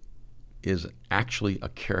God is actually a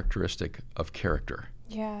characteristic of character.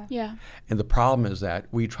 Yeah. Yeah. And the problem is that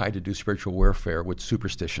we try to do spiritual warfare with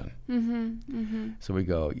superstition. So we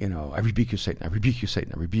go, you know, I rebuke you, Satan. I rebuke you,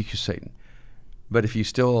 Satan. I rebuke you, Satan. But if you're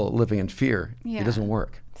still living in fear, Yeah. it doesn't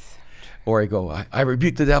work. Or I go, I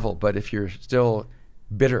rebuke the devil. But if you're still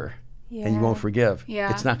bitter and you won't forgive,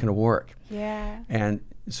 Yeah. it's not going to work. Yeah. And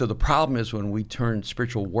so the problem is when we turn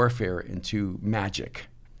spiritual warfare into magic.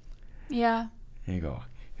 Yeah. And you go,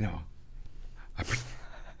 you know,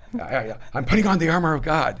 I'm putting on the armor of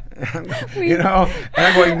God, you know, and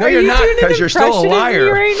I'm going, no, you're not, because you're still a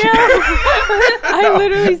liar. Right now? I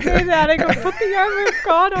literally say that. I go, put the armor of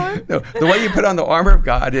God on. No, the way you put on the armor of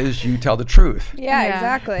God is you tell the truth. Yeah, Yeah.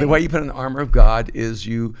 exactly. The way you put on the armor of God is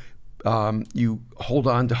you hold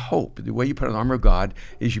on to hope. The way you put on the armor of God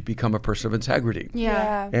is you become a person of integrity.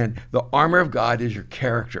 Yeah. And the armor of God is your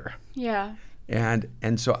character. Yeah. And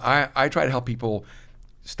so I try to help people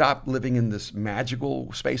stop living in this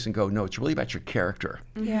magical space and go, no, it's really about your character.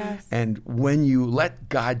 Yes. And when you let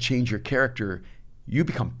God change your character, you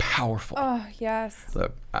become powerful. Oh, yes.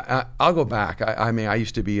 Look, I'll go back. I mean, I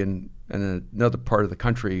used to be in another part of the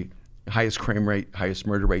country, highest crime rate, highest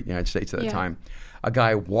murder rate in the United States at the time. A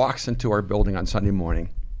guy walks into our building on Sunday morning.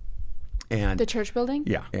 And The church building?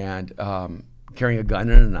 Yeah. And carrying a gun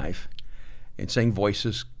and a knife and saying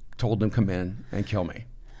voices told him come in and kill me.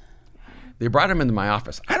 They brought him into my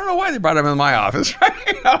office. I don't know why they brought him into my office.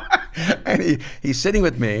 And he's sitting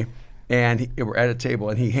with me, and we're at a table,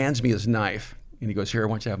 and he hands me his knife. And he goes, here, I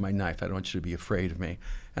want you to have my knife. I don't want you to be afraid of me.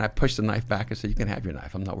 And I pushed the knife back and said, you can have your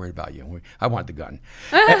knife. I'm not worried about you. I want the gun.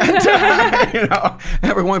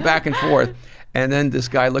 And we went back and forth. And then this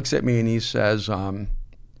guy looks at me, and he says, do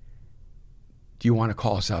you want to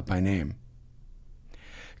call us out by name?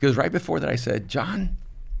 Because right before that I said, John,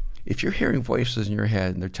 if you're hearing voices in your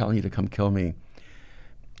head and they're telling you to come kill me,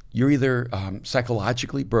 you're either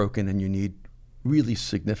psychologically broken and you need really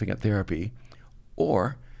significant therapy,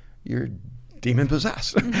 or you're demon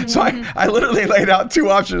possessed. So I literally laid out two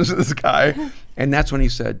options to this guy. And that's when he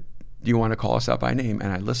said, do you want to call us out by name?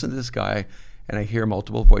 And I listened to this guy, and I hear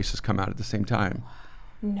multiple voices come out at the same time.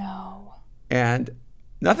 No. And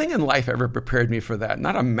nothing in life ever prepared me for that.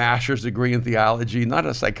 Not a master's degree in theology, not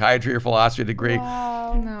a psychiatry or philosophy degree.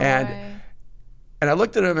 Wow. No way. And I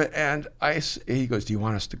looked at him, and he goes, do you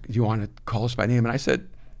want to call us by name? And I said,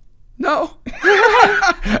 no.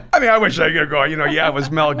 I mean, I wish I could go, yeah, it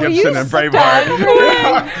was Mel Gibson and Braveheart.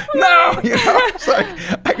 No, it's like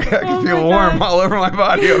I could feel warm all over my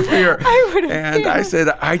body of fear. I said,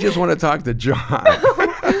 I just want to talk to John.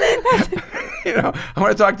 I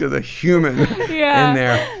want to talk to the human in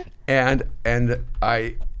there. And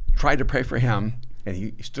I tried to pray for him, and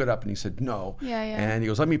he stood up and he said, no. And he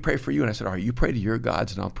goes, let me pray for you. And I said, all right, you pray to your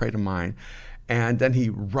gods and I'll pray to mine. And then he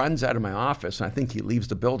runs out of my office, and I think he leaves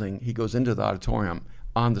the building. He goes into the auditorium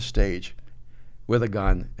on the stage with a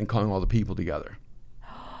gun and calling all the people together.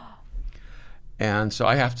 And so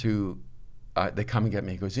I have to, they come and get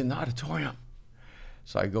me. He goes, in the auditorium.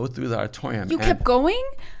 So I go through the auditorium. You kept going?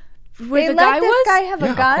 Where They the let guy this was? guy have Yeah,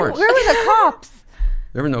 a of gun? course. Where were the cops?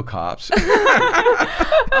 There were no cops.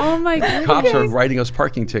 Oh my goodness. Cops are writing us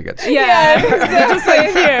parking tickets. Yeah. Just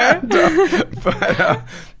like here.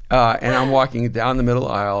 And I'm walking down the middle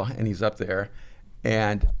aisle, and he's up there.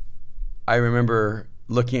 And I remember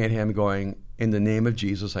looking at him going, in the name of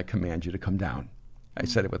Jesus, I command you to come down. I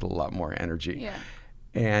said it with a lot more energy. Yeah.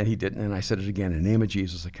 And he didn't. And I said it again, in the name of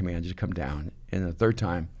Jesus, I command you to come down. And the third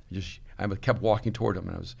time, I kept walking toward him.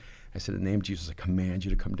 And I said, in the name of Jesus, I command you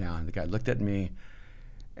to come down. The guy looked at me,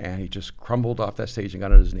 and he just crumbled off that stage and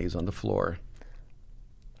got on his knees on the floor.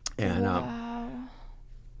 And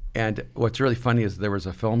and what's really funny is there was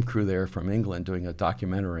a film crew there from England doing a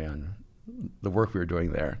documentary on the work we were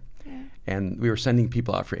doing there. Yeah. And we were sending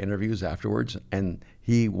people out for interviews afterwards, and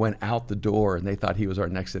he went out the door, and they thought he was our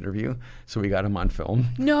next interview, so we got him on film.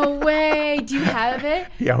 No way. Do you have it?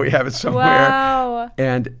 Yeah, we have it somewhere. Wow.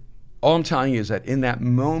 And all I'm telling you is that in that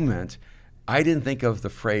moment, I didn't think of the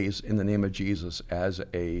phrase in the name of Jesus as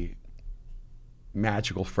a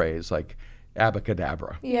magical phrase like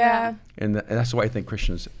abracadabra. Yeah. And that's why I think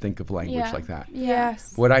Christians think of language like that.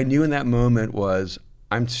 Yes. What I knew in that moment was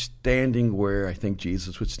I'm standing where I think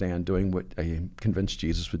Jesus would stand, doing what I am convinced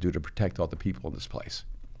Jesus would do to protect all the people in this place.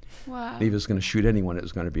 Wow. And if he was going to shoot anyone, it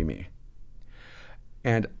was going to be me.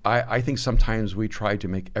 And I think sometimes we try to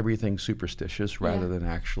make everything superstitious rather than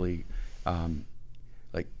actually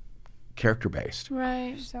like character-based.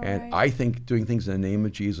 Right. And I think doing things in the name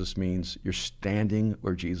of Jesus means you're standing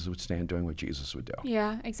where Jesus would stand, doing what Jesus would do.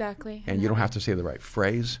 Yeah, exactly. And you don't have to say the right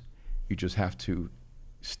phrase. You just have to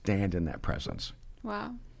stand in that presence.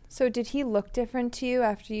 Wow. So did he look different to you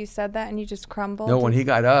after you said that and you just crumbled? No, when he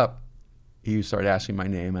got up, he started asking my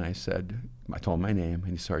name, and I told him my name,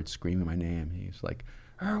 and he started screaming my name. He's like,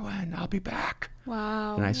 Erwin, I'll be back.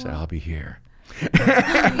 Wow. And I said, I'll be here.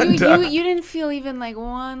 You didn't feel even like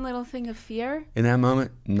one little thing of fear? In that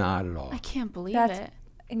moment, not at all. I can't believe That's it.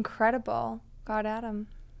 incredible. God, Adam.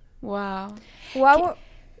 Wow.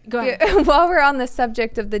 Go ahead. While we're on the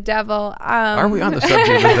subject of the devil, are we on the subject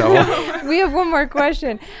of the devil? We have one more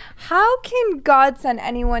question. How can God send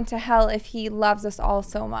anyone to hell if he loves us all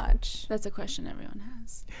so much? That's a question everyone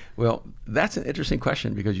has. Well, that's an interesting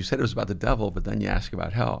question because you said it was about the devil, but then you ask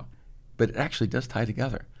about hell. But it actually does tie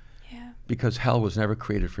together. Yeah. Because hell was never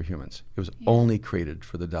created for humans. It was only created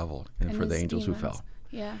for the devil and for the his angels demons. who fell.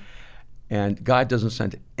 Yeah. And God doesn't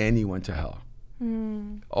send anyone to hell.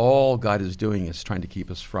 All God is doing is trying to keep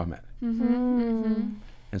us from it. And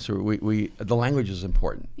so the language is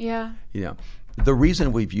important. Yeah. You know, the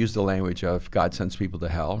reason we've used the language of God sends people to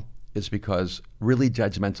hell is because really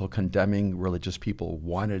judgmental, condemning religious people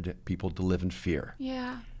wanted people to live in fear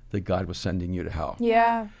that God was sending you to hell.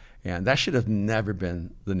 Yeah. And that should have never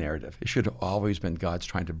been the narrative. It should have always been God's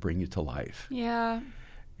trying to bring you to life. Yeah.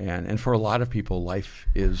 And for a lot of people, life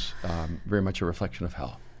is very much a reflection of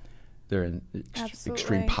hell. They're in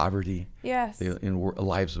extreme poverty. Yes. They're in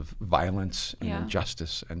lives of violence and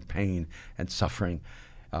injustice and pain and suffering.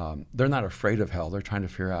 They're not afraid of hell. They're trying to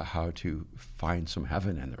figure out how to find some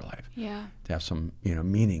heaven in their life, to have some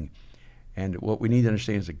meaning. And what we need to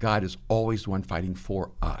understand is that God is always the one fighting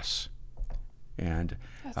for us, and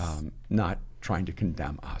not trying to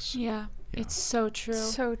condemn us. Yeah. It's so true.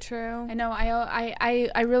 So true. I know.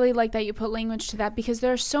 I really like that you put language to that, because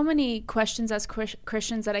there are so many questions as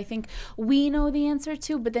Christians that I think we know the answer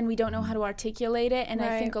to, but then we don't know how to articulate it. And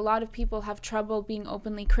I think a lot of people have trouble being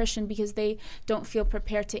openly Christian because they don't feel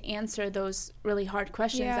prepared to answer those really hard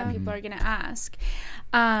questions that people are going to ask.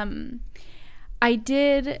 I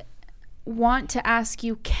did want to ask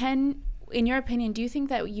you, in your opinion, do you think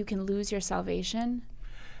that you can lose your salvation?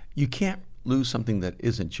 You can't lose something that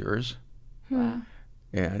isn't yours. Wow.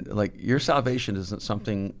 And like your salvation isn't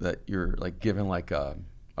something that you're like given like a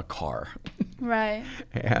car. Right.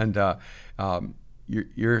 And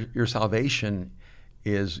your salvation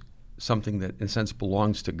is something that in a sense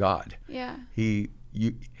belongs to God. Yeah.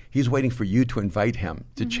 He's waiting for you to invite him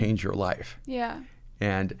to change your life. Yeah.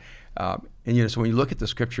 And so when you look at the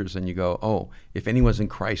scriptures and you go, oh, if anyone's in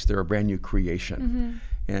Christ, they're a brand new creation.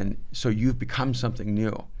 And so you've become something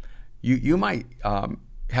new. You might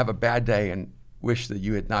have a bad day and wish that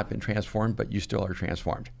you had not been transformed, but you still are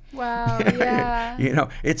transformed. Wow, yeah.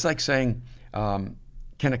 It's like saying, can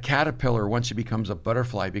a caterpillar, once it becomes a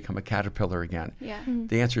butterfly, become a caterpillar again? Yeah.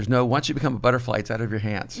 The answer is no. Once you become a butterfly, it's out of your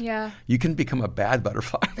hands. Yeah. You can become a bad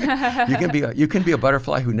butterfly. you can be a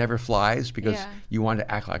butterfly who never flies because you want to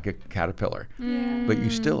act like a caterpillar, but you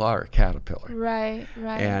still are a caterpillar. Right.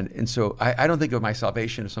 And so I don't think of my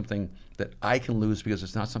salvation as something that I can lose because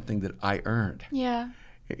it's not something that I earned. Yeah.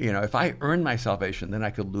 If I earned my salvation, then I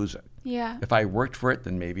could lose it. Yeah. If I worked for it,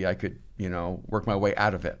 then maybe I could, work my way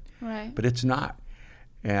out of it. Right. But it's not.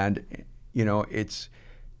 And, it's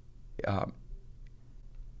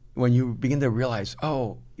when you begin to realize,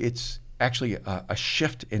 oh, it's actually a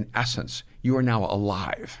shift in essence. You are now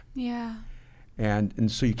alive. Yeah. And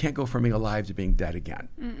so you can't go from being alive to being dead again.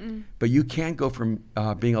 But you can go from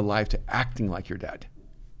being alive to acting like you're dead.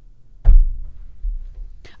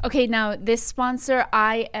 Okay, now this sponsor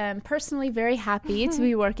I am personally very happy to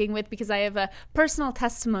be working with because I have a personal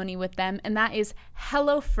testimony with them, and that is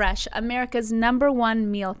HelloFresh, America's #1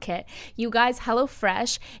 meal kit. You guys,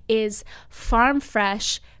 HelloFresh is farm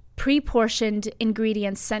fresh, pre-portioned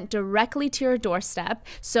ingredients sent directly to your doorstep.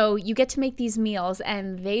 So you get to make these meals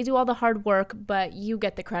and they do all the hard work, but you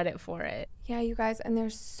get the credit for it. Yeah, you guys, and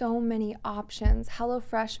there's so many options.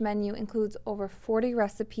 HelloFresh menu includes over 40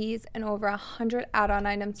 recipes and over 100 add-on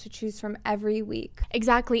items to choose from every week.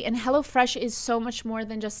 Exactly, and HelloFresh is so much more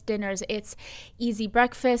than just dinners. It's easy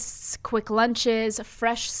breakfasts, quick lunches,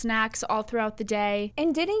 fresh snacks all throughout the day.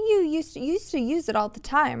 And didn't you used to use it all the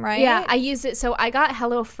time, right? Yeah, I use it. So I got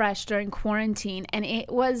HelloFresh during quarantine, and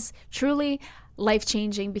it was truly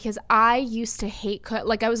life-changing because I used to hate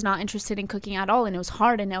I was not interested in cooking at all, and it was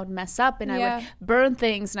hard, and I would mess up, and I would burn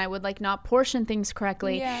things, and I would not portion things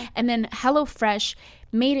correctly. And then HelloFresh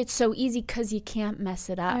made it so easy because you can't mess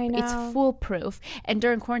it up. I know. It's foolproof. And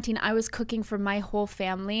during quarantine, I was cooking for my whole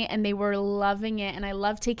family, and they were loving it, and I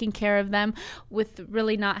love taking care of them with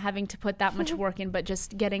really not having to put that much work in, but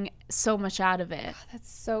just getting so much out of it. Oh,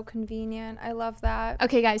 that's so convenient. I love that.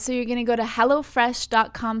 Okay, guys, so you're going to go to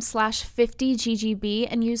hellofresh.com/50GGB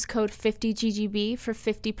and use code 50GGB for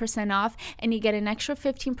 50% off, and you get an extra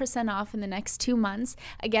 15% off in the next 2 months.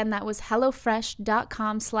 Again, that was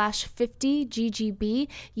hellofresh.com/50GGB.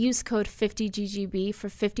 Use code 50GGB for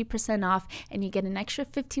 50% off, and you get an extra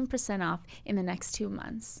 15% off in the next 2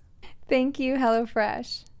 months. Thank you,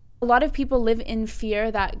 HelloFresh. A lot of people live in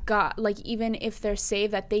fear that God, even if they're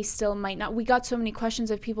saved, that they still might not. We got so many questions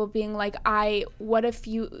of people being like, what if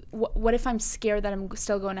I'm scared that I'm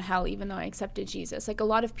still going to hell even though I accepted Jesus? A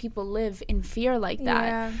lot of people live in fear like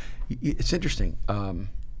that. Yeah. It's interesting.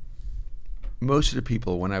 Most of the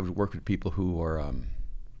people, when I would work with people who are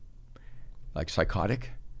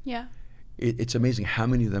psychotic, it's amazing how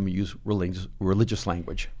many of them use religious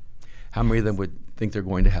language. How many of them would think they're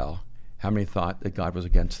going to hell? How many thought that God was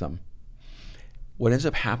against them? What ends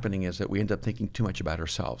up happening is that we end up thinking too much about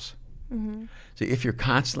ourselves. So if you're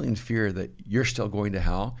constantly in fear that you're still going to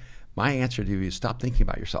hell, my answer to you is stop thinking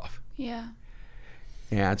about yourself. Yeah.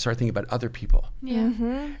 and start thinking about other people. Yeah.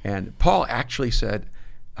 And Paul actually said,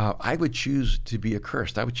 I would choose to be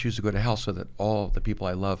accursed. I would choose to go to hell so that all the people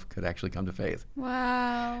I love could actually come to faith.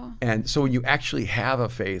 Wow. And so when you actually have a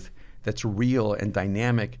faith that's real and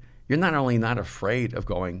dynamic, you're not only not afraid of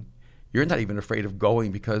going, you're not even afraid of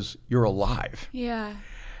going because you're alive. Yeah.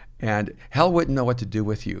 And hell wouldn't know what to do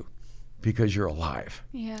with you because you're alive.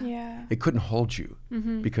 Yeah. Yeah. It couldn't hold you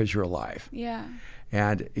because you're alive. Yeah.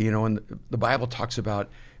 And, and the Bible talks about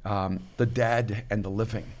the dead and the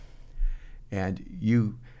living. And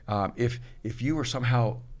you, if you were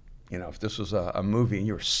somehow, if this was a movie and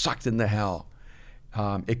you were sucked into hell,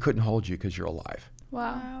 it couldn't hold you because you're alive.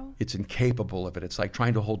 Wow. It's incapable of it. It's like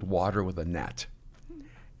trying to hold water with a net.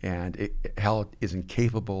 And hell is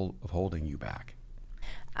incapable of holding you back.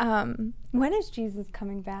 When is Jesus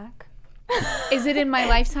coming back? Is it in my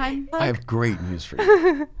lifetime? I have great news for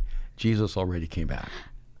you. Jesus already came back.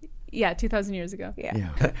 Yeah, 2,000 years ago. Yeah.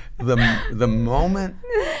 The moment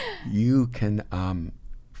you can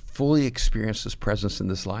fully experience His presence in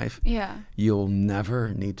this life, Yeah. you'll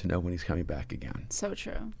never need to know when He's coming back again. So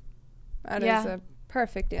true. That Yeah. is a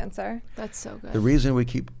perfect answer. That's so good. The reason we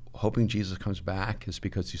keep hoping Jesus comes back is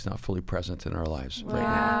because He's not fully present in our lives right now.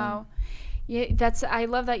 Wow. Yeah, I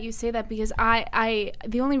love that you say that, because I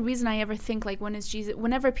the only reason I ever think like when is Jesus,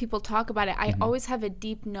 whenever people talk about it, I always have a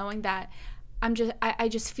deep knowing that I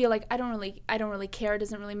just feel like I don't really care. It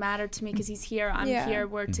doesn't really matter to me because He's here. I'm here.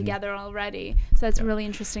 We're together already. So that's really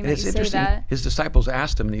interesting And that it's you say interesting. that. His disciples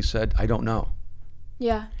asked Him and He said, I don't know.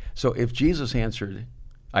 Yeah. So if Jesus answered,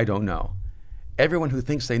 I don't know, everyone who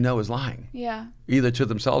thinks they know is lying, Yeah. either to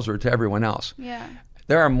themselves or to everyone else. Yeah.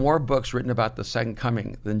 There are more books written about the second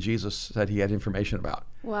coming than Jesus said He had information about.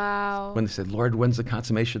 Wow. When they said, Lord, when's the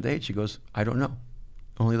consummation date? She goes, I don't know.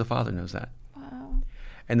 Only the Father knows that. Wow.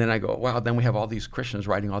 And then I go, wow, then we have all these Christians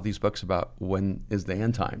writing all these books about when is the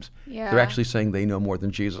end times. Yeah. They're actually saying they know more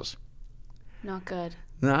than Jesus. Not good.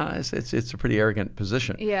 No, it's a pretty arrogant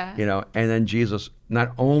position. Yeah. And then Jesus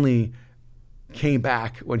not only came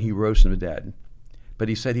back when He rose from the dead, but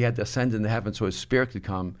He said He had to ascend into heaven so His Spirit could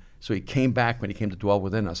come. So He came back when He came to dwell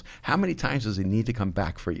within us. How many times does He need to come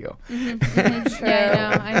back for you?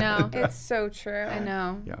 Yeah, I know. It's so true. I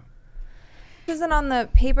know. Yeah. This isn't on the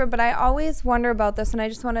paper, but I always wonder about this, and I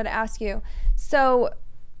just wanted to ask you. So,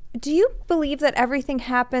 do you believe that everything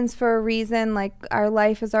happens for a reason? Like our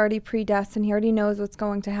life is already predestined. He already knows what's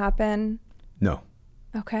going to happen? No,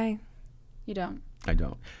 Okay. You don't. I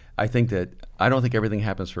don't. I don't think everything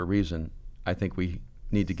happens for a reason. I think we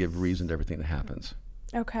need to give reason to everything that happens.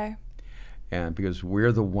 Okay. And because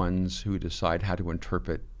we're the ones who decide how to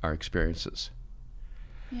interpret our experiences.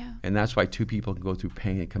 Yeah. And that's why two people can go through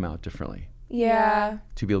pain and come out differently. Yeah.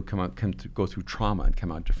 Two people go through trauma and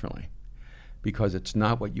come out differently. Because it's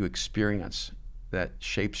not what you experience that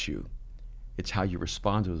shapes you. It's how you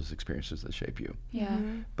respond to those experiences that shape you. Yeah.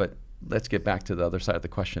 But let's get back to the other side of the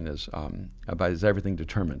question is everything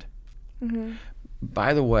determined?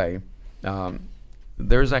 By the way,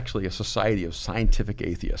 there's actually a society of scientific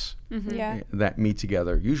atheists Yeah. that meet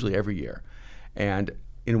together usually every year. And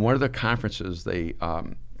in one of their conferences, they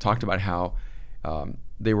talked about how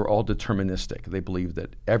they were all deterministic. They believed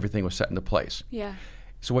that everything was set into place. Yeah.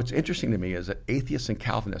 So what's interesting to me is that atheists and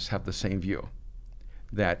Calvinists have the same view,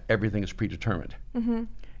 that everything is predetermined,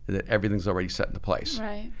 that everything's already set into place.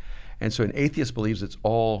 Right. And so an atheist believes it's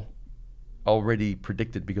all already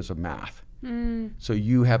predicted because of math. So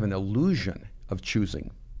you have an illusion of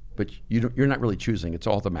choosing, but you're not really choosing. It's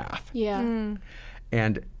all the math. Yeah.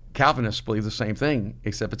 And Calvinists believe the same thing,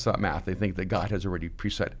 except it's not math. They think that God has already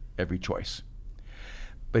preset every choice.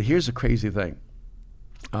 But here's the crazy thing.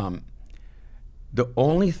 The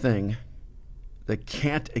only thing that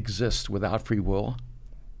can't exist without free will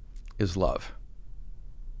is love.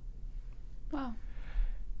 Wow.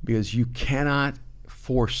 Because you cannot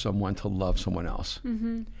force someone to love someone else.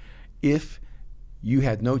 If you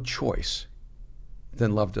had no choice,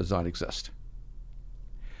 then love does not exist.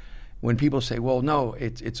 When people say, well, no,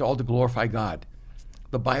 it's all to glorify God,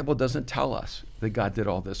 the Bible doesn't tell us that God did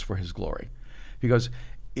all this for His glory. Because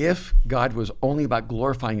if God was only about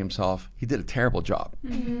glorifying Himself, He did a terrible job.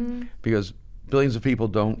 Because billions of people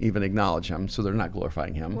don't even acknowledge Him, so they're not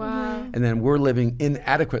glorifying Him. Wow. And then we're living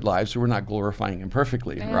inadequate lives, so we're not glorifying Him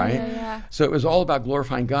perfectly, right? Yeah. So it was all about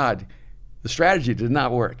glorifying God. The strategy did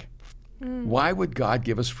not work. Why would God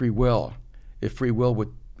give us free will if free will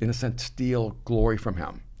would, in a sense, steal glory from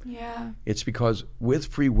Him? Yeah. It's because with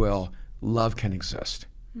free will, love can exist.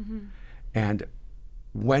 And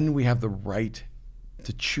when we have the right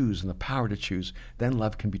to choose and the power to choose, then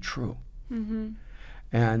love can be true.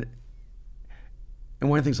 And And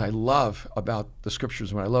one of the things I love about the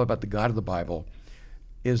scriptures, what I love about the God of the Bible,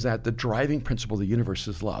 is that the driving principle of the universe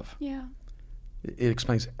is love. Yeah. It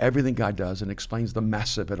explains everything God does and explains the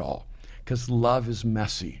mess of it all, because love is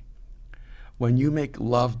messy. When you make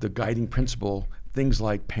love the guiding principle, things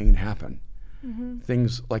like pain happen.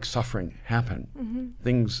 Things like suffering happen.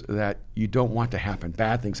 Things that you don't want to happen,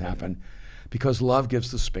 bad things happen, because love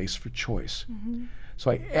gives the space for choice.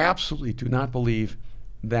 So I absolutely do not believe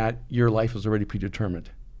that your life is already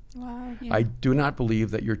predetermined. Wow. Yeah. I do not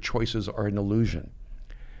believe that your choices are an illusion.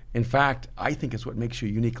 In fact, I think it's what makes you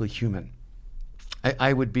uniquely human.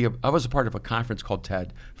 I was a part of a conference called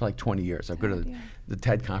TED for like 20 years. I go to the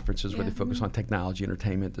TED conferences where they focus on technology,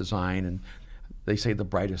 entertainment, design, and they say the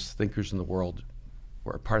brightest thinkers in the world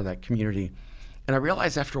were a part of that community. And I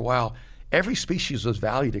realized after a while, every species was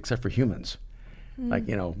valued except for humans. Like,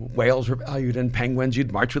 whales were valued and penguins.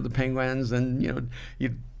 You'd march with the penguins, and,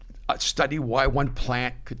 you'd study why one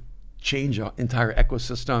plant could change an entire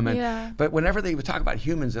ecosystem. But whenever they would talk about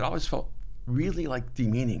humans, it always felt really like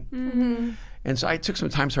demeaning. And so I took some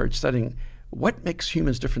time, started studying what makes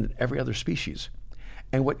humans different than every other species.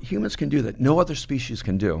 And what humans can do that no other species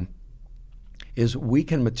can do is we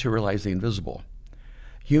can materialize the invisible.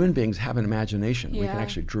 Human beings have an imagination. We can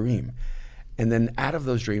actually dream. And then out of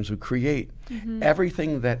those dreams, we create.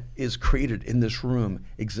 Everything that is created in this room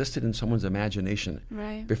existed in someone's imagination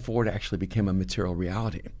before it actually became a material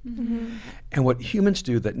reality. And what humans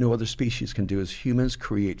do that no other species can do is humans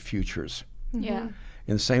create futures. In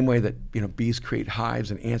the same way that bees create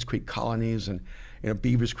hives and ants create colonies and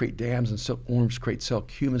beavers create dams and silkworms create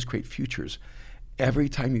silk, humans create futures. Every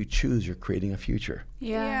time you choose, you're creating a future.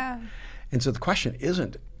 And so the question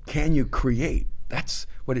isn't, can you create? That's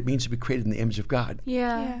what it means to be created in the image of God.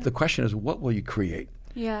 The question is, what will you create?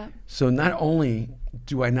 So not only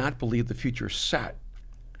do I not believe the future is set,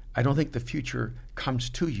 I don't think the future comes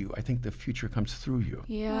to you. I think the future comes through you.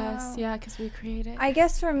 Because we create it. I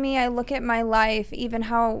guess for me, I look at my life, even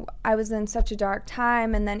how I was in such a dark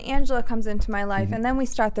time, and then Angela comes into my life, and then we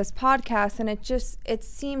start this podcast, and it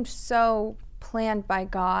seemed so planned by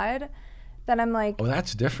God that I'm like, Oh,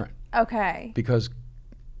 that's different. Okay. Because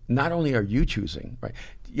not only are you choosing, right?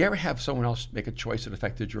 You ever have someone else make a choice that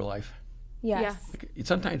affected your life? Yes.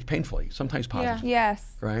 Sometimes painfully, sometimes positively.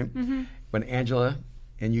 Yes. Right? When Angela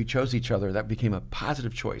and you chose each other, that became a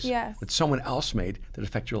positive choice that someone else made that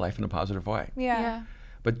affected your life in a positive way.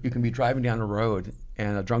 But you can be driving down a road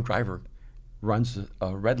and a drunk driver runs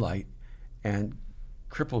a red light and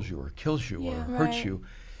cripples you or kills you or hurts you.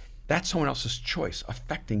 That's someone else's choice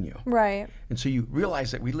affecting you. Right. And so you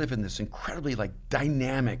realize that we live in this incredibly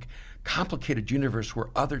dynamic, complicated universe where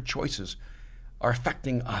other choices are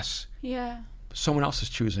affecting us. Someone else is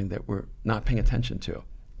choosing that we're not paying attention to.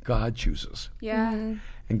 God chooses. And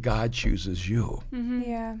God chooses you.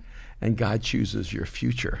 And God chooses your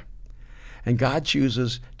future. And God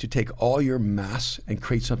chooses to take all your mess and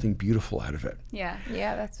create something beautiful out of it.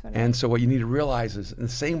 That's what. And so what you need to realize is, in the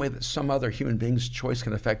same way that some other human being's choice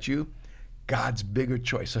can affect you, God's bigger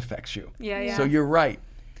choice affects you. So you're right.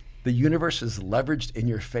 The universe is leveraged in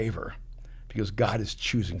your favor because God is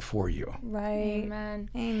choosing for you. Right.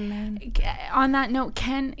 Amen. On that note,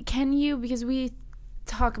 can you, because we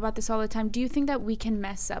talk about this all the time, do you think that we can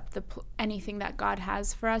mess up anything that God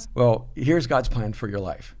has for us? Well, here's God's plan for your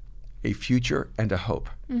life. A future and a hope.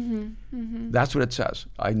 That's what it says.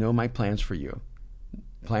 I know my plans for you.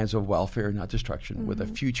 Plans of welfare, not destruction, with a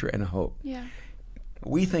future and a hope.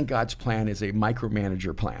 We think God's plan is a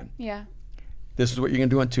micromanager plan. This is what you're going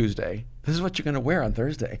to do on Tuesday. This is what you're going to wear on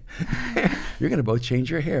Thursday. You're going to both change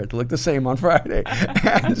your hair to look the same on Friday.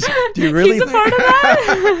 And do you really He's a part of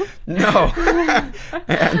that? No.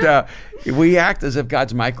 And we act as if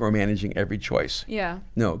God's micromanaging every choice.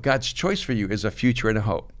 No, God's choice for you is a future and a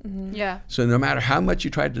hope. So no matter how much you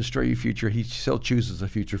try to destroy your future, he still chooses a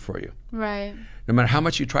future for you. Right. No matter how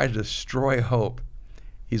much you try to destroy hope,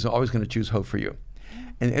 he's always going to choose hope for you.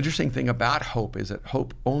 And the interesting thing about hope is that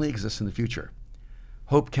hope only exists in the future.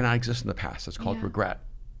 Hope cannot exist in the past. It's called regret.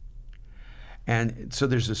 And so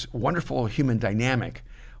there's this wonderful human dynamic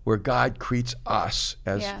where God creates us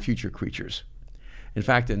as future creatures. In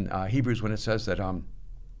fact, in Hebrews, when it says that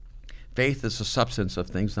faith is the substance of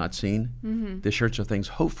things not seen, the assurance of things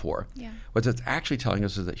hoped for, what it's actually telling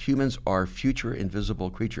us is that humans are future invisible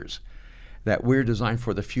creatures, that we're designed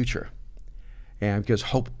for the future. And because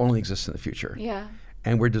hope only exists in the future.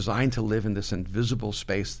 And we're designed to live in this invisible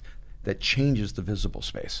space that changes the visible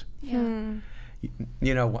space. When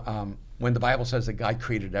the Bible says that God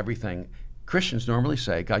created everything, Christians normally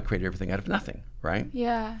say God created everything out of nothing, right?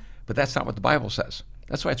 But that's not what the Bible says.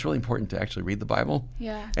 That's why it's really important to actually read the Bible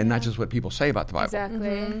Yeah. and not just what people say about the Bible.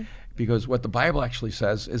 Exactly. Because what the Bible actually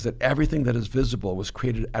says is that everything that is visible was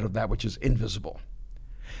created out of that which is invisible.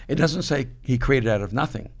 It doesn't say he created out of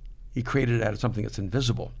nothing. He created out of something that's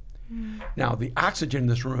invisible. Now, the oxygen in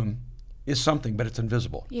this room is something, but it's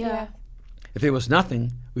invisible. Yeah. If it was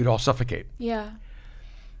nothing, we'd all suffocate. Yeah.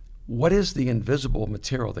 What is the invisible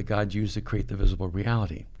material that God used to create the visible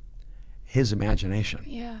reality? His imagination.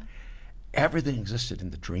 Yeah. Everything existed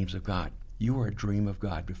in the dreams of God. You were a dream of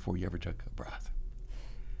God before you ever took a breath.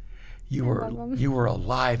 You were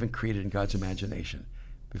alive and created in God's imagination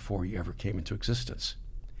before you ever came into existence.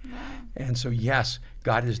 Wow. And so, yes,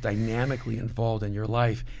 God is dynamically involved in your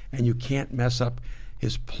life, and you can't mess up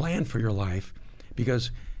his plan for your life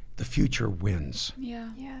because the future wins.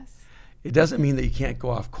 Yeah. Yes. It doesn't mean that you can't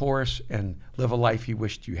go off course and live a life you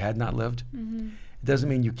wished you had not lived. It doesn't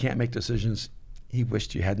mean you can't make decisions he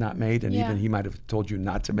wished you had not made, and even he might have told you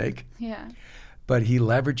not to make. Yeah. But he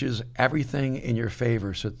leverages everything in your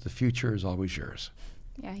favor so that the future is always yours.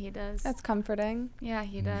 Yeah, he does. That's comforting. Yeah,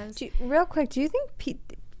 he does. Real quick, do you think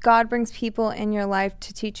God brings people in your life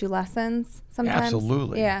to teach you lessons sometimes?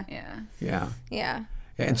 Absolutely. Yeah. Yeah. Yeah. Yeah.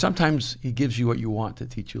 And sometimes he gives you what you want to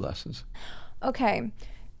teach you lessons. Okay.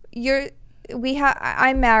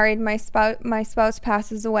 I'm married, my spouse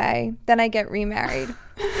passes away, then I get remarried.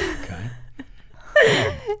 Okay.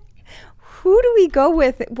 Who do we go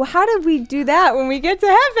with? Well, how do we do that when we get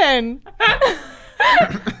to heaven?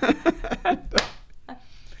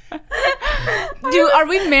 Are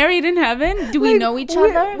we married in heaven? Do we know each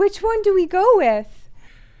other? Which one do we go with?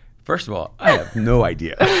 First of all, I have no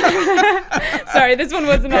idea. Sorry, this one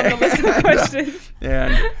wasn't on the list of questions.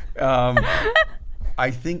 And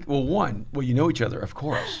I think, you know each other, of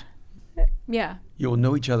course. Yeah. You'll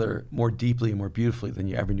know each other more deeply and more beautifully than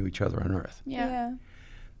you ever knew each other on earth. Yeah.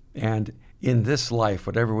 And in this life,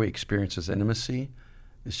 whatever we experience as intimacy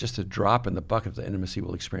is just a drop in the bucket of the intimacy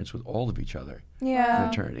we'll experience with all of each other in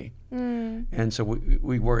eternity. And so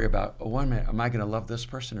we worry about, am I going to love this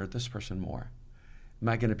person or this person more? Am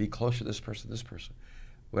I going to be closer to this person, this person?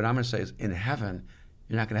 What I'm going to say is, in heaven,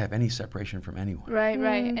 you're not going to have any separation from anyone. Right.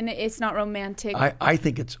 And it's not romantic. I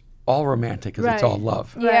think it's all romantic because it's all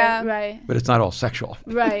love. Right. But it's not all sexual.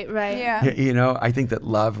 Right. Yeah. You know, I think that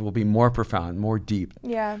love will be more profound, more deep.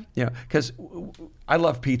 Yeah. You know, because I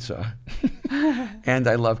love pizza and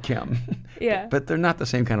I love Kim. Yeah. But they're not the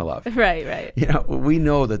same kind of love. Right. You know, we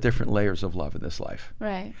know the different layers of love in this life.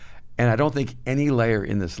 Right. And I don't think any layer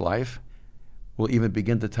in this life will even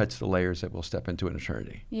begin to touch the layers that we'll step into in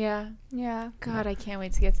eternity. Yeah. Yeah. God, I can't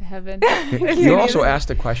wait to get to heaven. You also asked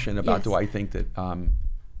a question about, Yes. do I think that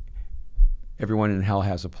everyone in hell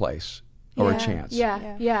has a place or a chance?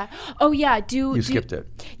 Yeah. Oh yeah. You skipped it.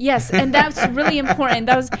 Yes, and that's really important.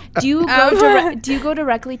 Do you go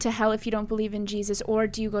directly to hell if you don't believe in Jesus, or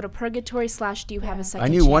do you go to purgatory / do you have a second I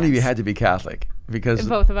knew chance? one of you had to be Catholic because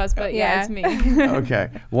Both of us, but it's me. okay.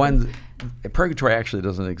 Purgatory actually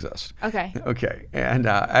doesn't exist. Okay. Okay. And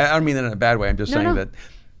I don't mean that in a bad way. I'm just saying No. that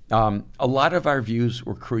a lot of our views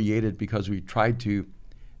were created because we tried to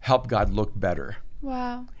help God look better.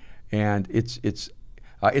 Wow. And it's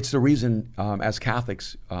the reason as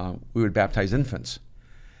Catholics we would baptize infants,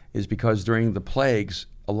 is because during the plagues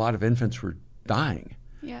a lot of infants were dying.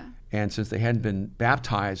 Yeah. And since they hadn't been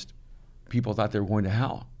baptized, people thought they were going to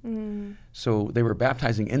hell. So they were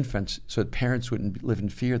baptizing infants so that parents wouldn't live in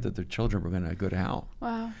fear that their children were going to go to hell.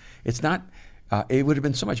 Wow. It's not, it would have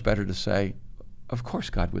been so much better to say, of course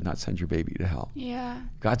God would not send your baby to hell. Yeah.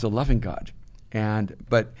 God's a loving God.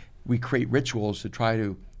 But we create rituals to try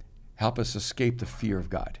to help us escape the fear of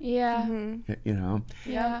God. Yeah. You know?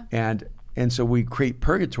 Yeah. And so we create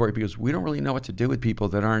purgatory because we don't really know what to do with people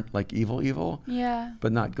that aren't like evil, Yeah.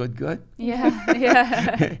 but not good.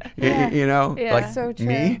 Yeah. You know, Yeah. like So true.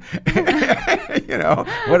 me. You know,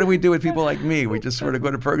 what do we do with people like me? We just sort of go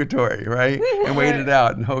to purgatory, right? And wait it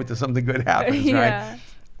out and hope that something good happens, Yeah.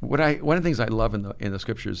 right? One of the things I love in the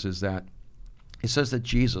scriptures is that it says that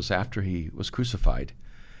Jesus, after he was crucified,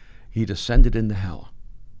 he descended into hell.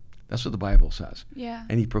 That's what the Bible says. Yeah.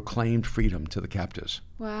 And he proclaimed freedom to the captives.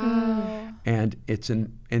 Wow. And it's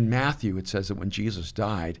in Matthew, it says that when Jesus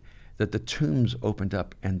died, that the tombs opened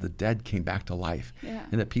up and the dead came back to life. Yeah.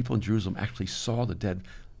 And that people in Jerusalem actually saw the dead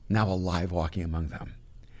now alive walking among them.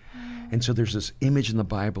 And so there's this image in the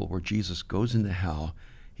Bible where Jesus goes into hell,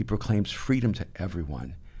 he proclaims freedom to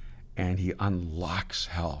everyone, and he unlocks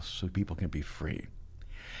hell so people can be free.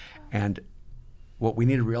 And what we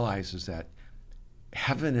need to realize is that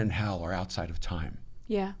heaven and hell are outside of time.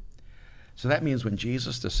 Yeah. So that means when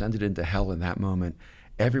Jesus descended into hell in that moment,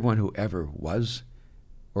 everyone who ever was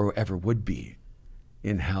or ever would be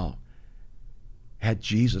in hell had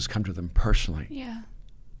Jesus come to them personally Yeah.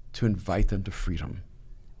 to invite them to freedom.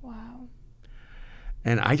 Wow.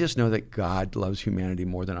 And I just know that God loves humanity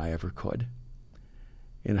more than I ever could.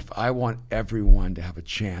 And if I want everyone to have a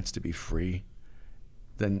chance to be free,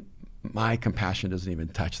 then my compassion doesn't even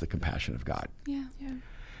touch the compassion of God. Yeah.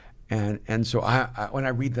 And so I when I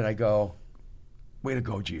read that, I go, way to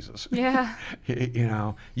go, Jesus. Yeah. You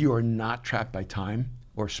know, you are not trapped by time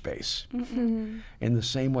or space. Mm-hmm. In the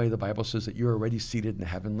same way the Bible says that you're already seated in the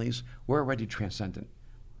heavenlies, we're already transcendent.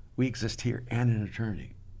 We exist here and in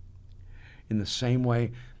eternity. In the same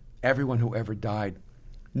way, everyone who ever died,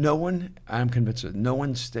 no one, I'm convinced that no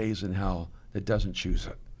one stays in hell that doesn't choose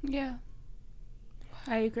it. Yeah.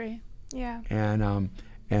 I agree. Yeah.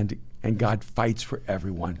 And God fights for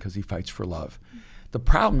everyone because he fights for love. The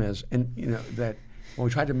problem is, and you know, that when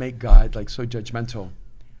we try to make God like so judgmental,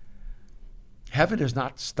 heaven is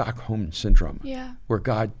not Stockholm syndrome, Yeah. where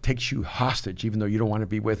God takes you hostage even though you don't want to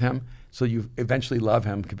be with him, so you eventually love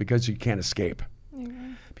him because you can't escape.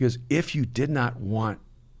 Mm-hmm. Because if you did not want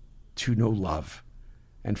to know love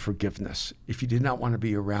and forgiveness, if you did not want to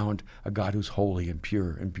be around a God who's holy and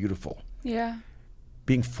pure and beautiful, Yeah.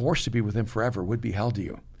 being forced to be with him forever would be hell to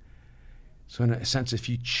you. So in a sense, if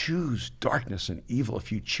you choose darkness and evil,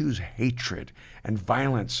 if you choose hatred and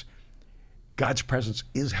violence, God's presence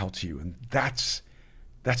is hell to you. And that's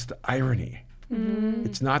the irony. Mm-hmm.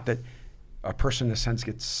 It's not that a person in a sense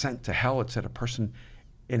gets sent to hell. It's that a person,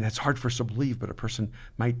 and it's hard for us to believe, but a person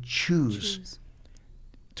might choose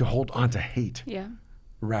to hold on to hate Yeah.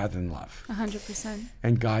 rather than love. 100%.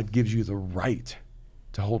 And God gives you the right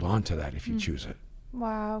to hold on to that if you choose it.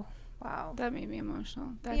 Wow. Wow. That made me emotional.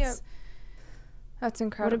 That's Yeah. That's what a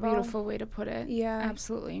incredible. beautiful way to put it. Yeah.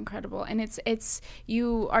 Absolutely incredible. And it's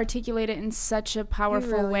you articulate it in such a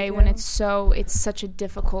powerful really way do. when it's such a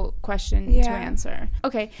difficult question to Yeah. answer.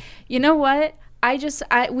 Okay. You know what?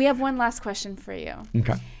 We have one last question for you.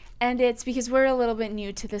 Okay. And it's because we're a little bit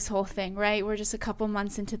new to this whole thing, right? We're just a couple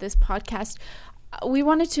months into this podcast. We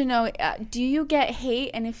wanted to know, do you get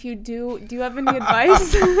hate? And if you do you have any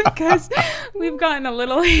advice? Because we've gotten a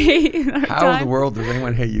little hate in our How time. in the world does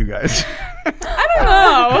anyone hate you guys? I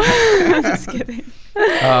don't know. I'm just kidding.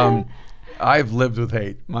 I've lived with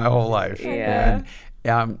hate my whole life. Yeah.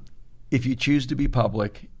 And if you choose to be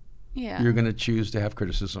public, Yeah. you're going to choose to have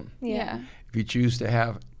criticism. Yeah. If you choose to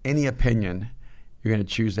have any opinion, you're going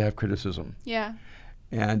to choose to have criticism. Yeah.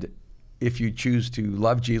 And if you choose to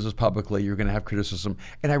love Jesus publicly, you're going to have criticism.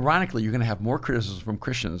 And ironically, you're going to have more criticism from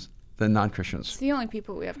Christians than non-Christians. It's the only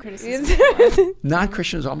people we have criticism for.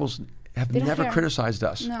 Non-Christians almost have don't never care. criticized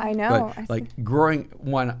us. No. I know. But like growing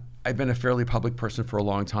one, I've been a fairly public person for a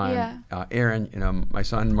long time. Yeah. Aaron, you know, my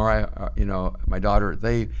son Mariah, you know, my daughter,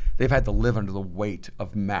 they've had to live under the weight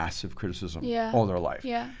of massive criticism Yeah. all their life.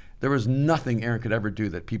 Yeah. There was nothing Aaron could ever do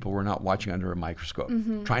that people were not watching under a microscope,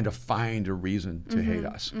 Mm-hmm. trying to find a reason to hate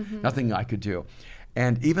us. Nothing I could do.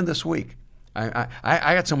 And even this week, I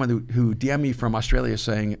got someone who DM'd me from Australia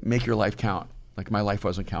saying, make your life count. Like my life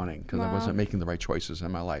wasn't counting because I wasn't making the right choices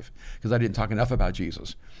in my life because I didn't talk enough about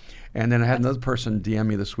Jesus. And then I had another person DM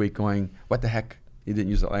me this week going, what the heck? He didn't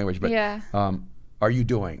use that language, but Yeah. are you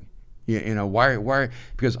doing? You know, why?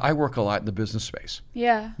 Because I work a lot in the business space.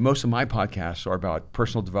 Yeah. Most of my podcasts are about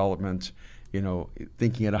personal development, you know,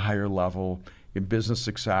 thinking at a higher level, in business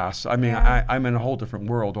success. I mean, Yeah. I'm in a whole different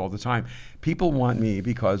world all the time. People want me,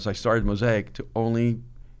 because I started Mosaic, to only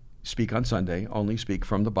speak on Sunday, only speak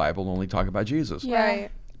from the Bible, only talk about Jesus. Yeah.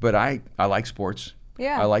 Right. But I like sports.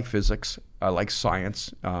 Yeah. I like physics. I like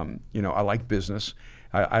science. You know, I like business.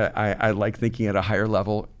 I like thinking at a higher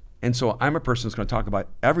level. And so I'm a person that's going to talk about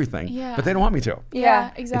everything, Yeah. but they don't want me to. Yeah,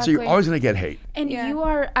 Yeah. exactly. And so you're always going to get hate. And Yeah. you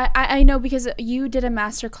are, I know because you did a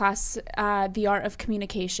masterclass, The Art of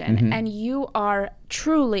Communication, Mm-hmm. and you are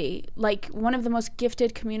truly like one of the most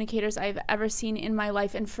gifted communicators I've ever seen in my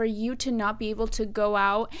life. And for you to not be able to go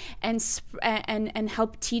out and and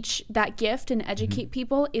help teach that gift and educate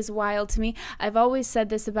people is wild to me. I've always said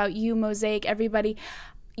this about you, Mosaic, everybody.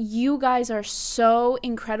 You guys are so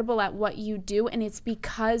incredible at what you do, and it's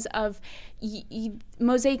because of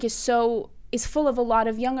Mosaic is full of a lot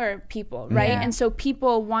of younger people, right? Yeah. And so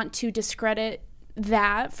people want to discredit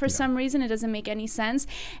that for some reason. It doesn't make any sense.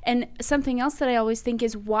 And something else that I always think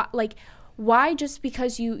is why just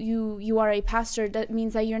because you are a pastor that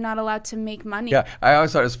means that you're not allowed to make money? Yeah, I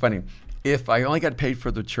always thought it was funny. If I only got paid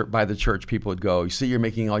for by the church, people would go, you see, you're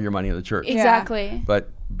making all your money in the church. Exactly.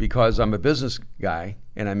 But because I'm a business guy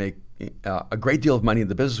and I make a great deal of money in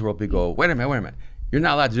the business world, people go, wait a minute. You're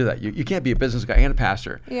not allowed to do that. You can't be a business guy and a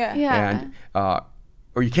pastor. Yeah. Yeah. And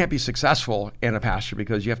or you can't be successful in a pastor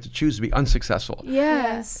because you have to choose to be unsuccessful.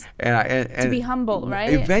 Yes. And to be humble,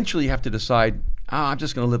 right? Eventually, you have to decide, I'm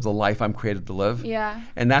just going to live the life I'm created to live. Yeah.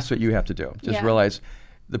 And that's what you have to do. Just realize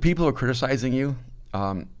the people who are criticizing you,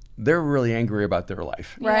 they're really angry about their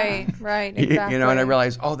life. Right, exactly. You know, and I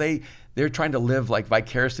realize, they're trying to live like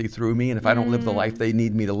vicariously through me, and if I don't live the life they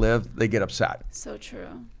need me to live, they get upset. So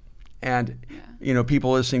true. And, you know,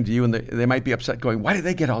 people listening to you, and they might be upset going, why did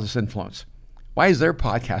they get all this influence? Why is their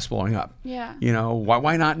podcast blowing up? Yeah. You know,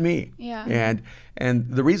 why not me? Yeah. And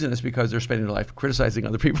the reason is because they're spending their life criticizing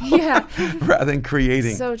other people rather than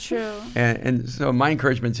creating. So true. And so my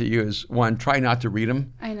encouragement to you is, one, try not to read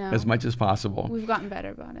them as much as possible. We've gotten better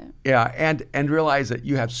about it. Yeah, and realize that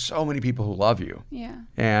you have so many people who love you. Yeah.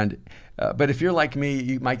 And but if you're like me,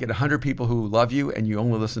 you might get 100 people who love you, and you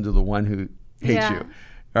only listen to the one who hates you,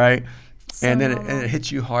 right? So and then it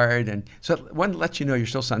hits you hard, and so one lets you know you're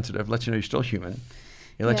still sensitive, lets you know you're still human,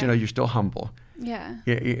 it lets you know you're still humble. Yeah.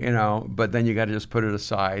 You know, but then you got to just put it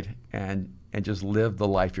aside and just live the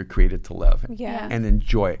life you're created to live. Yeah. And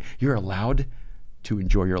enjoy it. You're allowed to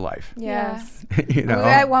enjoy your life. Yes. You know?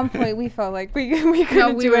 At one point, we felt like we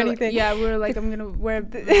couldn't do anything. We were like, I'm going to wear a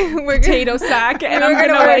potato sack and I'm going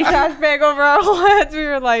to wear a trash bag over our heads. We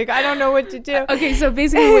were like, I don't know what to do. Okay, so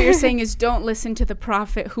basically what you're saying is don't listen to the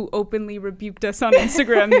prophet who openly rebuked us on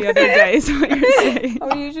Instagram the other day is what you're saying.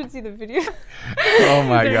 Oh, you should see the video. Oh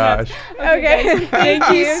my gosh. Okay. Thank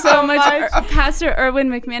you so much. Pastor Erwin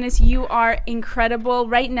McManus, you are incredible.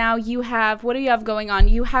 Right now you have, what do you have going on?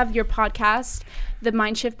 You have your podcast, the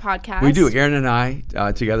Mindshift podcast. We do. Aaron and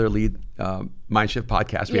I together lead Mindshift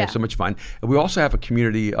podcast. We have so much fun. And we also have a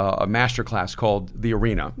community, a masterclass called The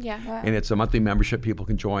Arena. Yeah. Wow. And it's a monthly membership people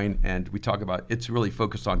can join. And we talk about, it's really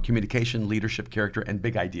focused on communication, leadership, character, and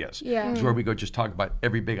big ideas. Yeah. It's where we go just talk about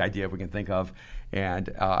every big idea we can think of.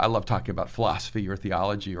 And I love talking about philosophy or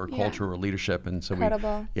theology or culture or leadership. And so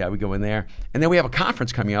we go in there. And then we have a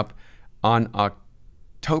conference coming up on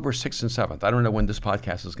October 6th and 7th. I don't know when this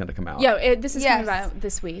podcast is going to come out. Yeah, this is coming out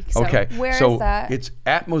this week. So. Okay. Where is that? It's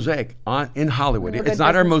at Mosaic in Hollywood. It's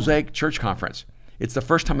not our Mosaic church conference. It's the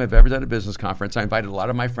first time I've ever done a business conference. I invited a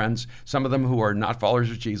lot of my friends, some of them who are not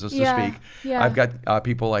followers of Jesus, to speak. Yeah. I've got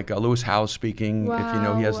people like Lewis Howes speaking. Wow. If you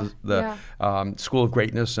know, he has the School of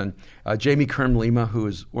Greatness. And Jamie Kern Lima, who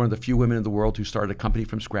is one of the few women in the world who started a company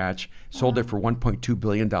from scratch, sold it for $1.2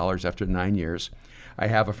 billion after 9 years. I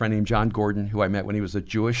have a friend named John Gordon, who I met when he was a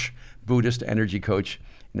Jewish Buddhist energy coach.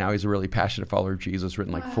 Now he's a really passionate follower of Jesus,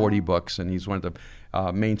 written like 40 books, and he's one of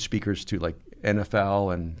the main speakers to like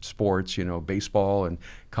NFL and sports, you know, baseball and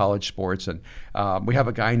college sports. And we have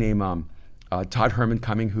a guy named Todd Herman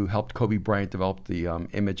coming, who helped Kobe Bryant develop the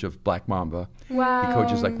image of Black Mamba. Wow. He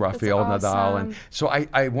coaches like Raphael, Nadal. And so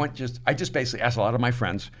I just basically asked a lot of my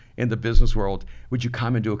friends in the business world, would you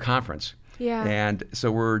come and do a conference? Yeah. And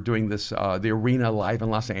so we're doing this, the Arena live in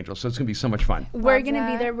Los Angeles. So it's going to be so much fun. We're going to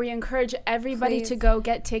be there. We encourage everybody to go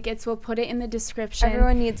get tickets. We'll put it in the description.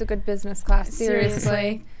 Everyone needs a good business class.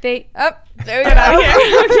 Seriously. There we Get out of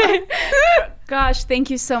here. Okay. Gosh, thank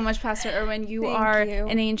you so much, Pastor Erwin. You are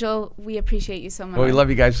an angel. We appreciate you so much. Well, we love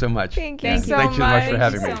you guys so much. Thank you so Thank you much for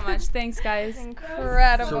having me. Thank you so much. Thanks, guys.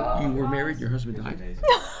 Incredible. So you were married, your husband died?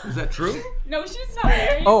 Is that true? No, she's not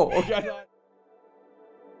married. Oh, okay.